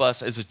help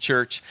us as a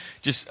church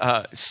just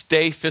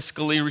stay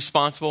fiscally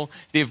responsible.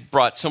 They've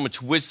brought so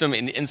much wisdom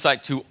and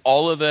insight to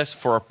all of this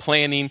for our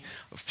planning,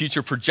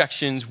 future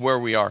projections, where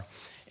we are.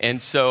 And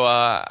so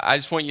I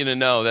just want you to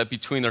know that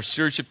between our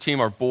stewardship team,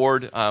 our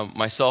board,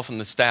 myself, and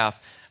the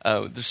staff,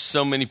 there's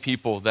so many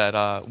people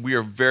that we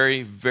are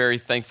very, very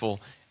thankful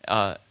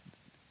as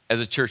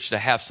a church to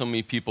have so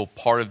many people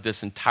part of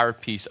this entire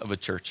piece of a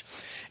church.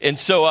 And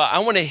so I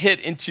want to hit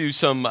into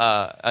some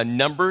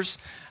numbers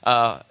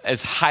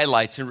as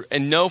highlights.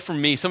 And know from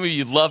me, some of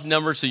you love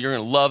numbers, so you're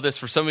going to love this.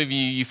 For some of you,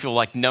 you feel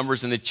like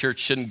numbers and the church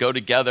shouldn't go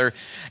together.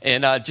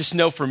 And just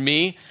know for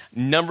me,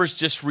 numbers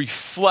just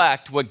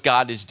reflect what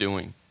God is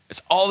doing.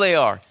 It's all they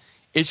are.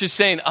 It's just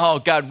saying, oh,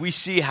 God, we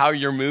see how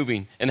you're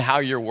moving and how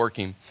you're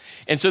working.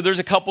 And so there's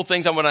a couple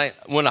things I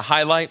want to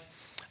highlight.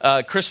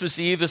 Christmas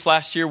Eve this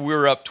last year, we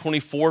were up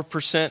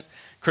 24%.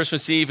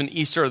 Christmas Eve and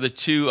Easter are the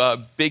two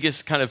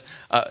biggest kind of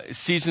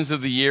seasons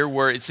of the year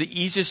where it's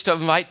the easiest to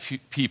invite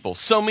people.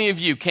 So many of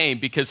you came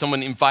because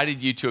someone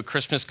invited you to a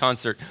Christmas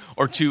concert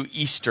or to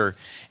Easter.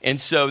 And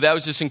so that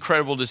was just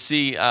incredible to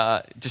see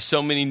just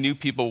so many new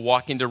people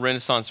walk into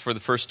Renaissance for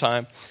the first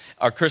time.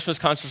 Our Christmas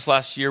concerts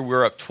last year, we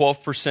were up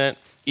 12%.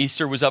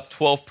 Easter was up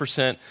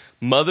 12%.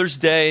 Mother's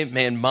Day,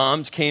 man,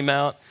 moms came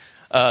out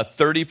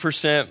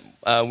 30%.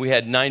 We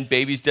had 9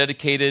 babies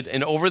dedicated.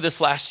 And over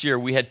this last year,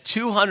 we had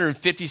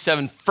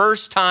 257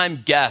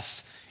 first-time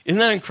guests. Isn't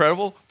that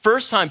incredible?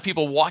 First-time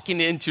people walking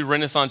into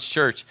Renaissance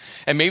Church.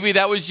 And maybe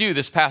that was you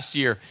this past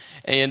year.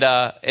 And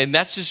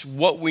that's just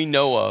what we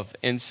know of.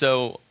 And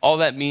so all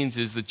that means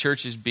is the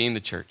church is being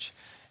the church.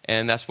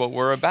 And that's what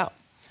we're about.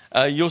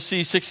 You'll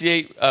see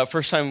 68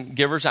 first-time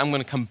givers. I'm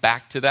going to come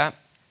back to that.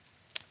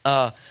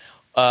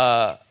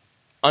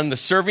 On the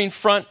serving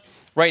front,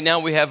 right now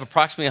we have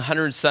approximately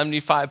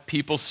 175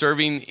 people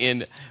serving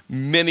in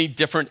many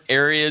different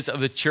areas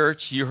of the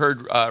church. You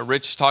heard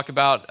Rich talk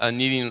about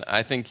needing,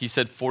 I think he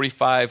said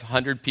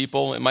 4,500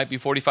 people. It might be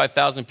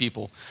 45,000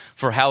 people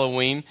for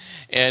Halloween.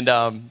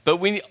 But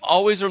we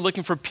always are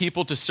looking for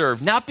people to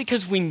serve. Not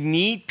because we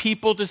need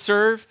people to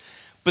serve,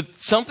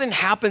 but something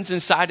happens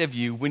inside of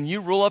you when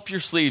you roll up your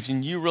sleeves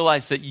and you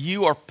realize that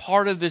you are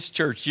part of this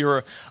church. You're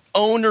an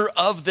owner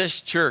of this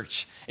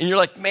church. And you're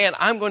like, man,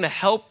 I'm going to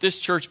help this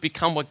church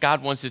become what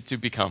God wants it to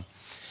become.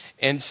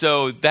 And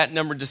so that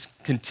number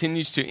just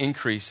continues to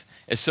increase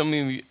as so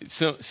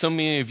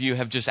many of you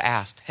have just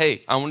asked,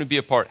 hey, I want to be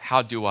a part.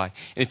 How do I?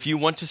 And if you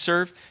want to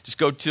serve, just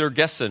go to our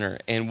guest center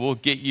and we'll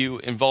get you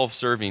involved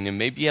serving. And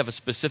maybe you have a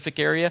specific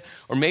area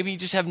or maybe you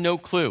just have no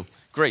clue.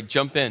 Great,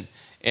 jump in.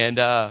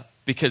 And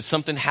because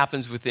something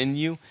happens within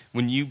you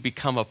when you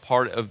become a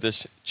part of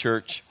this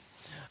church.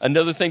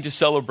 Another thing to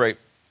celebrate,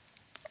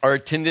 our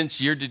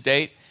attendance year to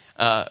date,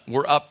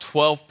 we're up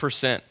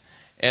 12%.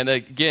 And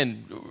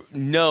again,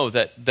 know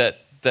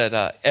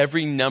that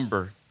every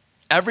number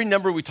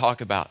we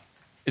talk about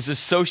is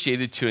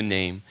associated to a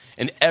name.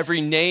 And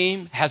every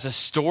name has a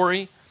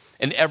story,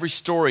 and every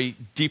story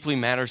deeply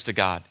matters to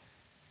God.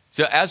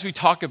 So as we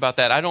talk about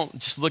that, I don't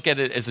just look at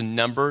it as a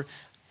number.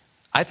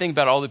 I think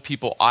about all the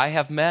people I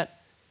have met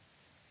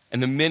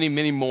and the many,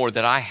 many more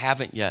that I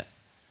haven't yet,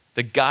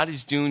 that God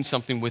is doing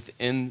something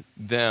within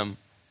them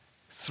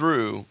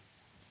through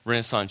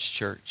Renaissance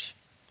Church.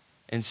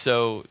 And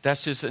so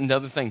that's just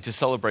another thing to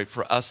celebrate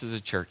for us as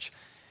a church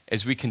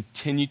as we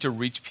continue to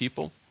reach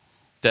people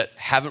that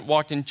haven't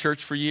walked in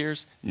church for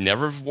years,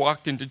 never have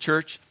walked into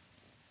church,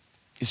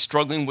 is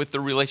struggling with their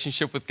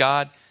relationship with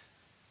God,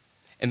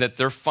 and that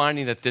they're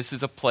finding that this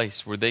is a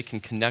place where they can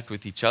connect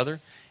with each other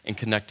and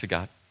connect to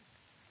God.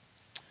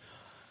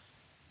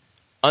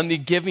 On the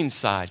giving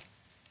side,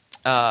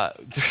 I've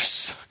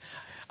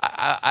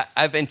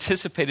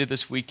anticipated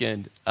this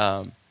weekend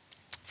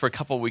for a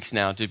couple of weeks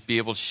now to be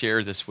able to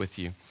share this with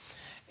you.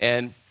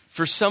 And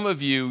for some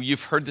of you,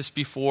 you've heard this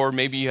before.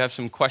 Maybe you have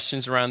some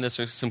questions around this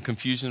or some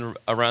confusion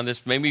around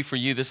this. Maybe for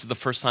you, this is the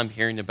first time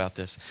hearing about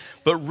this.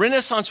 But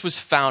Renaissance was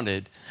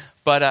founded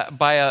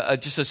by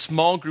just a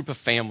small group of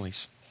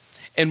families.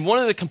 And one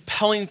of the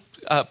compelling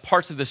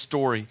parts of the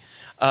story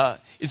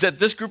is that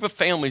this group of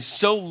families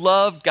so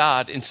loved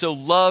God and so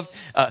loved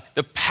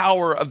the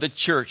power of the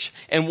church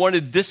and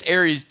wanted this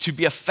area to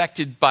be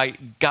affected by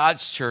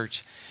God's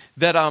church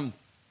that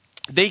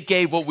they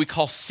gave what we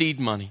call seed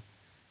money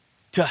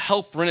to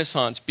help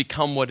Renaissance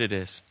become what it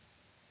is.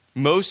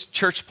 Most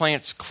church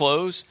plants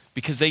close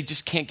because they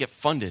just can't get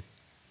funded.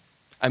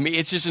 I mean,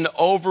 it's just an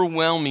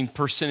overwhelming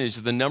percentage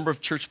of the number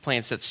of church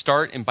plants that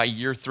start and by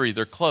year 3,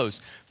 they're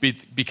closed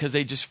because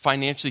they just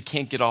financially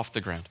can't get off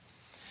the ground.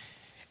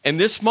 And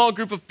this small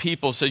group of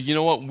people said, you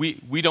know what,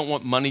 we don't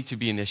want money to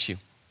be an issue.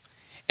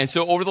 And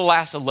so over the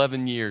last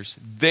 11 years,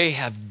 they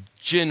have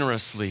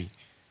generously,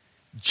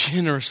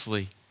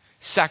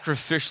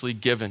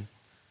 sacrificially given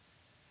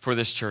for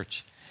this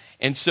church.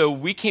 And so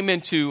we came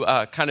into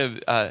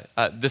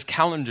this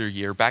calendar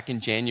year back in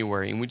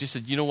January, and we just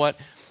said, you know what?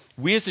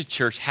 We as a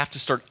church have to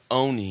start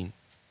owning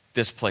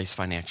this place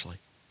financially.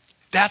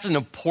 That's an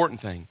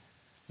important thing.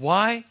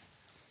 Why?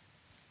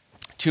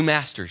 2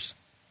 masters,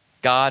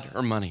 God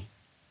or money.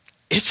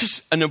 It's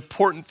just an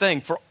important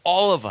thing for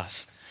all of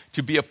us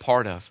to be a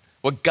part of,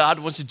 what God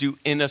wants to do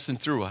in us and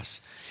through us.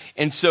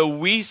 And so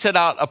we set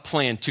out a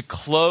plan to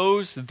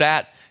close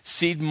that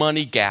seed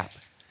money gap.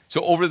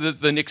 So over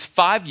the next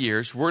 5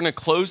 years, we're going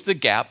to close the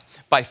gap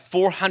by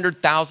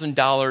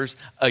 $400,000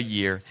 a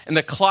year. And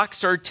the clock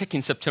started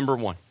ticking September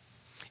 1.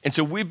 And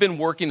so we've been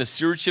working, the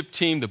stewardship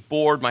team, the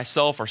board,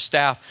 myself, our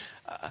staff,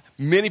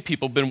 many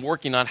people have been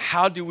working on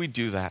how do we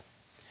do that.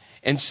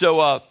 And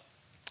so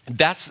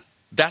that's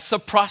the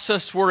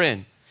process we're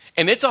in.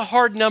 And it's a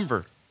hard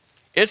number.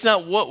 It's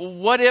not,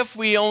 what if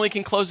we only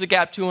can close the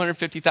gap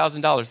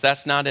 $250,000?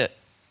 That's not it.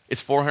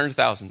 It's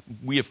 $400,000.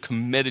 We have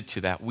committed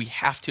to that. We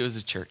have to as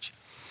a church.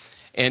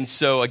 And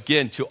so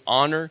again, to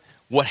honor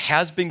what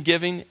has been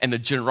giving and the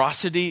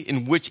generosity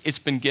in which it's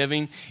been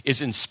giving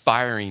is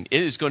inspiring.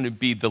 It is going to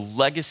be the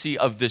legacy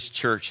of this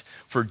church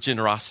for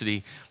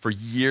generosity for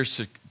years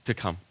to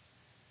come.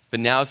 But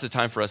now is the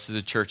time for us as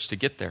a church to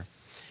get there.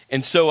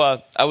 And so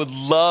I would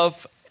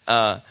love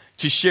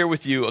to share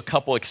with you a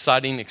couple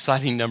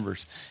exciting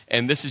numbers.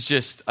 And this is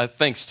just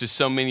thanks to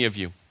so many of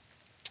you.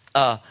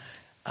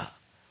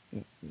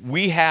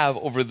 We have,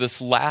 over this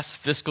last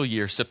fiscal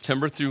year,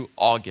 September through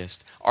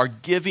August, our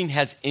giving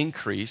has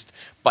increased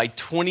by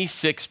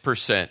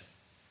 26%.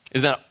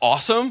 Isn't that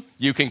awesome?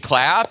 You can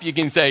clap. You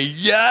can say,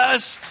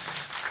 yes.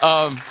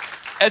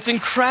 It's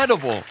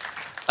incredible.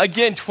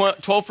 Again,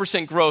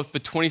 12% growth,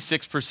 but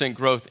 26%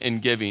 growth in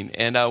giving.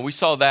 And we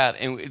saw that.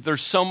 And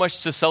there's so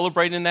much to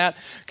celebrate in that,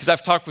 because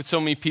I've talked with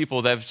so many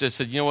people that have just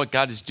said, you know what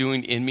God is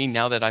doing in me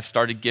now that I've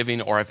started giving,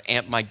 or I've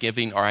amped my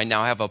giving, or I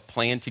now have a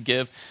plan to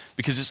give.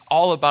 Because it's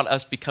all about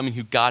us becoming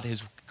who God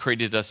has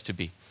created us to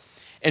be.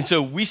 And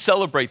so we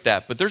celebrate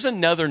that. But there's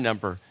another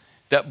number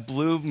that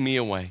blew me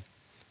away.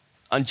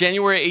 On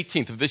January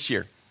 18th of this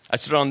year, I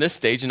stood on this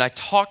stage and I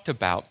talked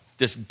about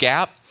this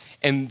gap,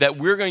 and that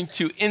we're going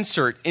to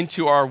insert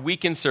into our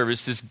weekend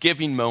service this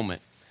giving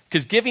moment.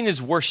 Because giving is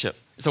worship.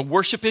 It's a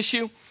worship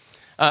issue.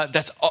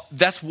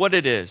 That's what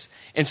it is.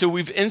 And so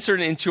we've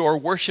inserted into our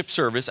worship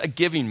service a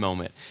giving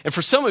moment. And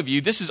for some of you,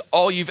 this is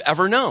all you've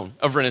ever known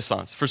of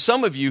Renaissance. For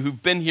some of you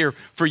who've been here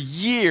for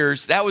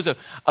years, that was a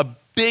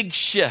big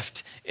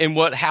shift in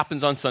what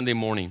happens on Sunday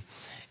morning.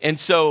 And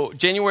so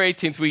January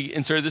 18th, we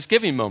inserted this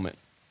giving moment.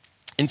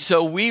 And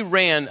so we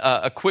ran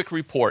a quick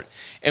report,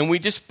 and we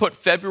just put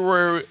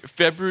February,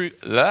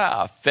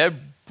 I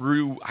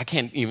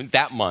can't even,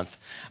 that month,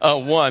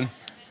 1,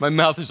 my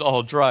mouth is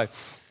all dry,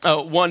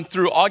 1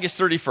 through August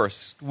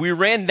 31st. We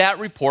ran that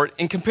report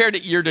and compared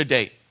it year to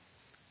date,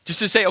 just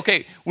to say,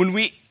 okay, when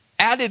we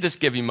added this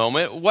giving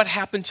moment, what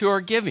happened to our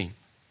giving?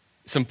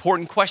 It's an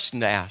important question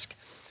to ask.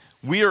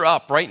 We are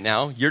up right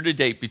now, year to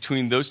date,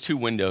 between those two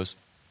windows,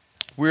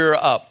 we're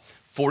up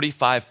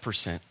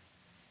 45%.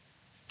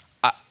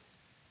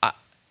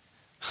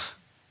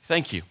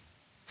 Thank you.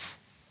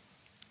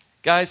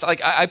 Guys,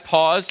 I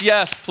paused.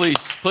 Yes,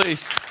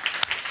 please.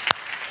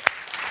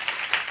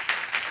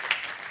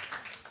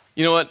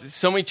 You know what?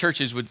 So many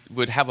churches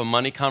would have a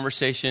money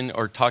conversation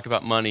or talk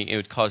about money, and it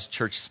would cause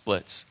church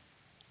splits.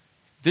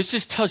 This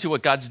just tells you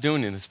what God's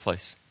doing in this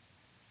place.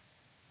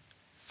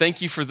 Thank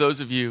you for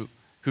those of you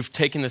who've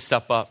taken the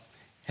step up,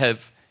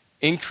 have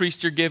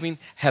increased your giving,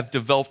 have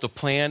developed a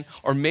plan,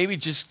 or maybe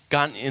just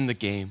gotten in the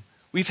game.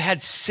 We've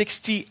had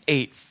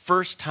 68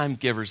 first-time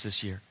givers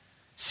this year.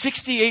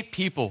 68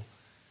 people,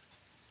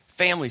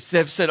 families that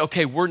have said,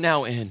 okay, we're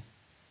now in.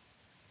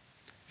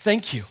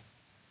 Thank you.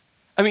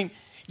 I mean,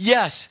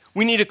 yes,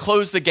 we need to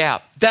close the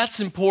gap. That's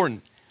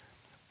important.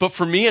 But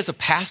for me as a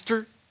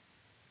pastor,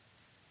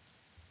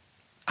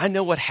 I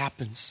know what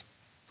happens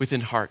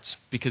within hearts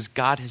because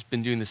God has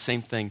been doing the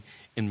same thing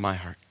in my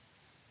heart.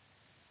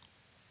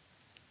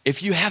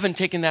 If you haven't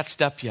taken that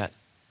step yet,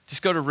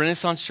 just go to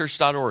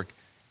renaissancechurch.org.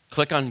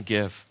 Click on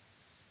give.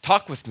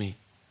 Talk with me.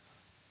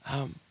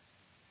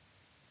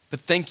 But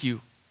thank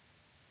you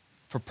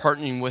for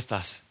partnering with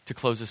us to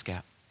close this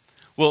gap.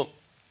 Well,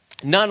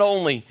 not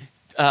only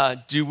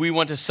do we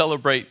want to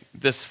celebrate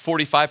this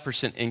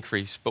 45%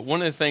 increase, but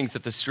one of the things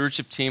that the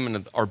stewardship team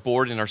and our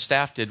board and our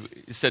staff did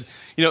is said,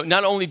 you know,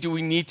 not only do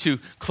we need to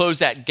close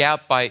that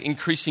gap by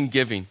increasing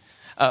giving,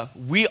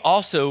 we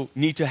also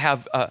need to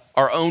have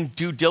our own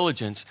due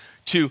diligence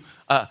to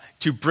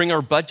bring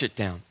our budget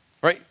down,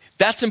 right?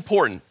 That's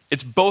important.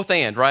 It's both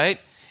and, right?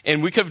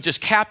 And we could have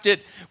just capped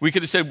it. We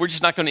could have said, we're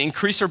just not going to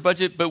increase our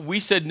budget. But we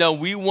said, no,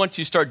 we want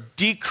to start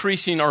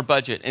decreasing our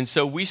budget. And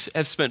so we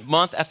have spent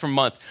month after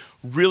month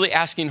really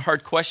asking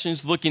hard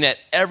questions, looking at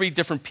every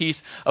different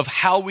piece of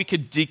how we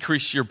could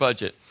decrease our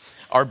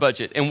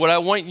budget. And what I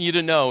want you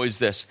to know is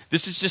this.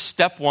 This is just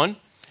step one.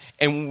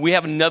 And we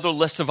have another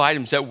list of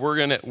items that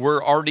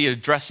we're already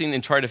addressing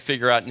and trying to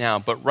figure out now.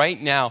 But right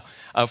now,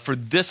 for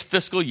this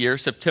fiscal year,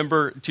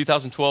 September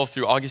 2012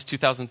 through August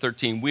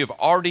 2013, we have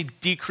already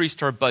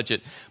decreased our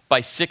budget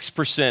by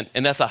 6%,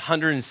 and that's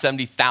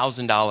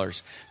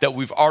 $170,000 that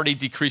we've already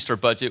decreased our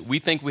budget. We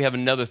think we have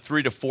another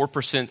 3 to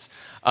 4%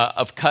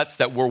 of cuts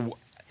that we're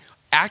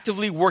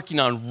actively working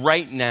on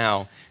right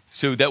now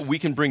so that we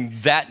can bring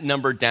that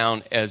number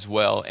down as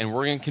well. And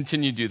we're going to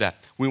continue to do that.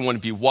 We want to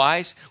be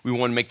wise. We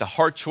want to make the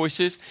hard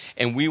choices.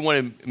 And we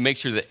want to make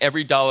sure that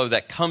every dollar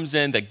that comes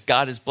in that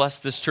God has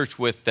blessed this church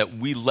with, that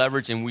we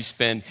leverage and we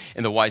spend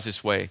in the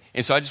wisest way.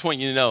 And so I just want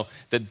you to know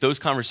that those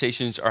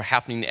conversations are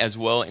happening as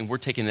well. And we're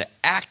taking an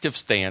active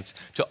stance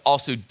to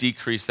also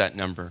decrease that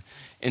number.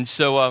 And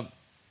so,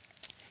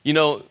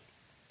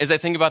 as I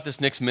think about this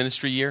next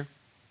ministry year,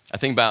 I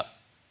think about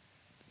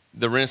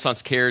the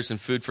Renaissance Cares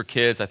and Food for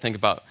Kids. I think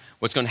about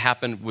what's going to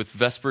happen with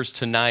Vespers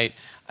tonight.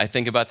 I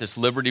think about this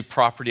Liberty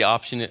Property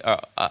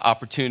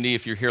opportunity.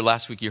 If you're here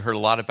last week, you heard a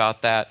lot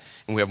about that.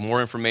 And we have more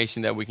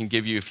information that we can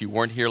give you if you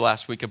weren't here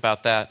last week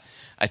about that.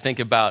 I think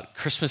about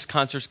Christmas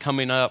concerts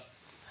coming up.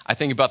 I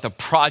think about the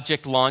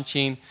project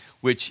launching,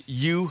 which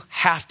you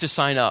have to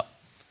sign up.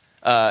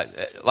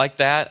 Like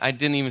that, I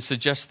didn't even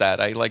suggest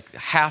that. I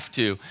have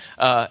to.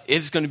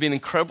 It's going to be an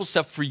incredible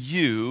step for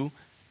you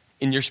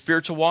in your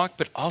spiritual walk,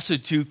 but also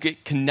to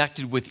get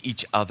connected with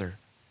each other.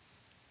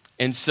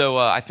 And so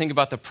I think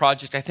about the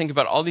project. I think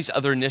about all these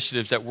other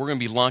initiatives that we're going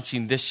to be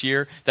launching this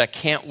year that I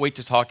can't wait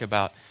to talk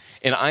about.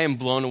 And I am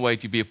blown away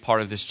to be a part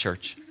of this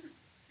church.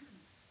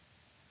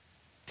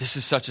 This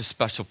is such a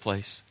special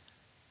place.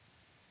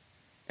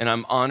 And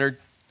I'm honored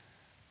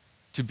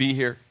to be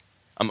here.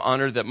 I'm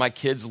honored that my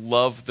kids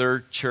love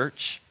their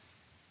church.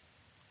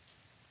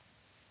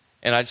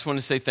 And I just want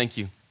to say thank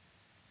you.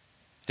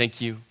 Thank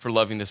you for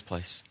loving this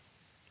place.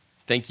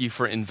 Thank you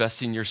for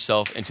investing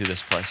yourself into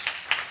this place.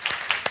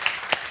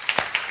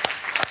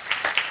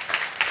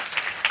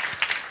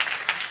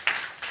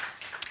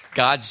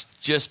 God's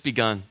just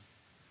begun.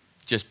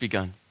 Just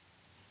begun.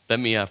 Let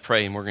me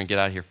pray and we're going to get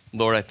out of here.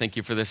 Lord, I thank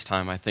you for this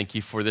time. I thank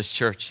you for this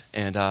church.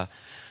 And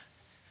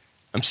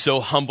I'm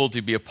so humbled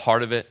to be a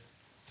part of it.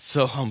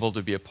 So humbled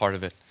to be a part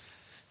of it.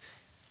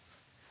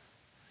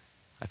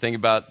 I think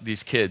about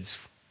these kids,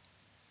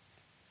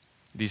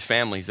 these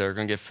families that are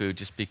going to get food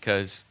just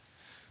because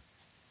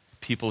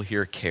people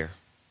here care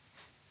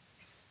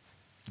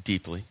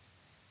deeply.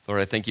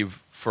 Lord, I thank you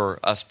for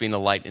us being a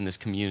light in this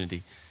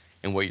community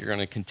and what you're going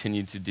to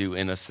continue to do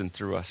in us and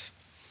through us.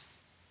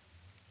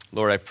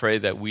 Lord, I pray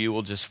that we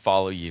will just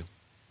follow you.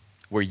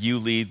 Where you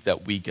lead,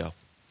 that we go.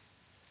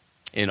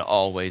 In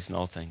all ways and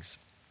all things.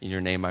 In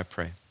your name I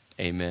pray.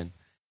 Amen.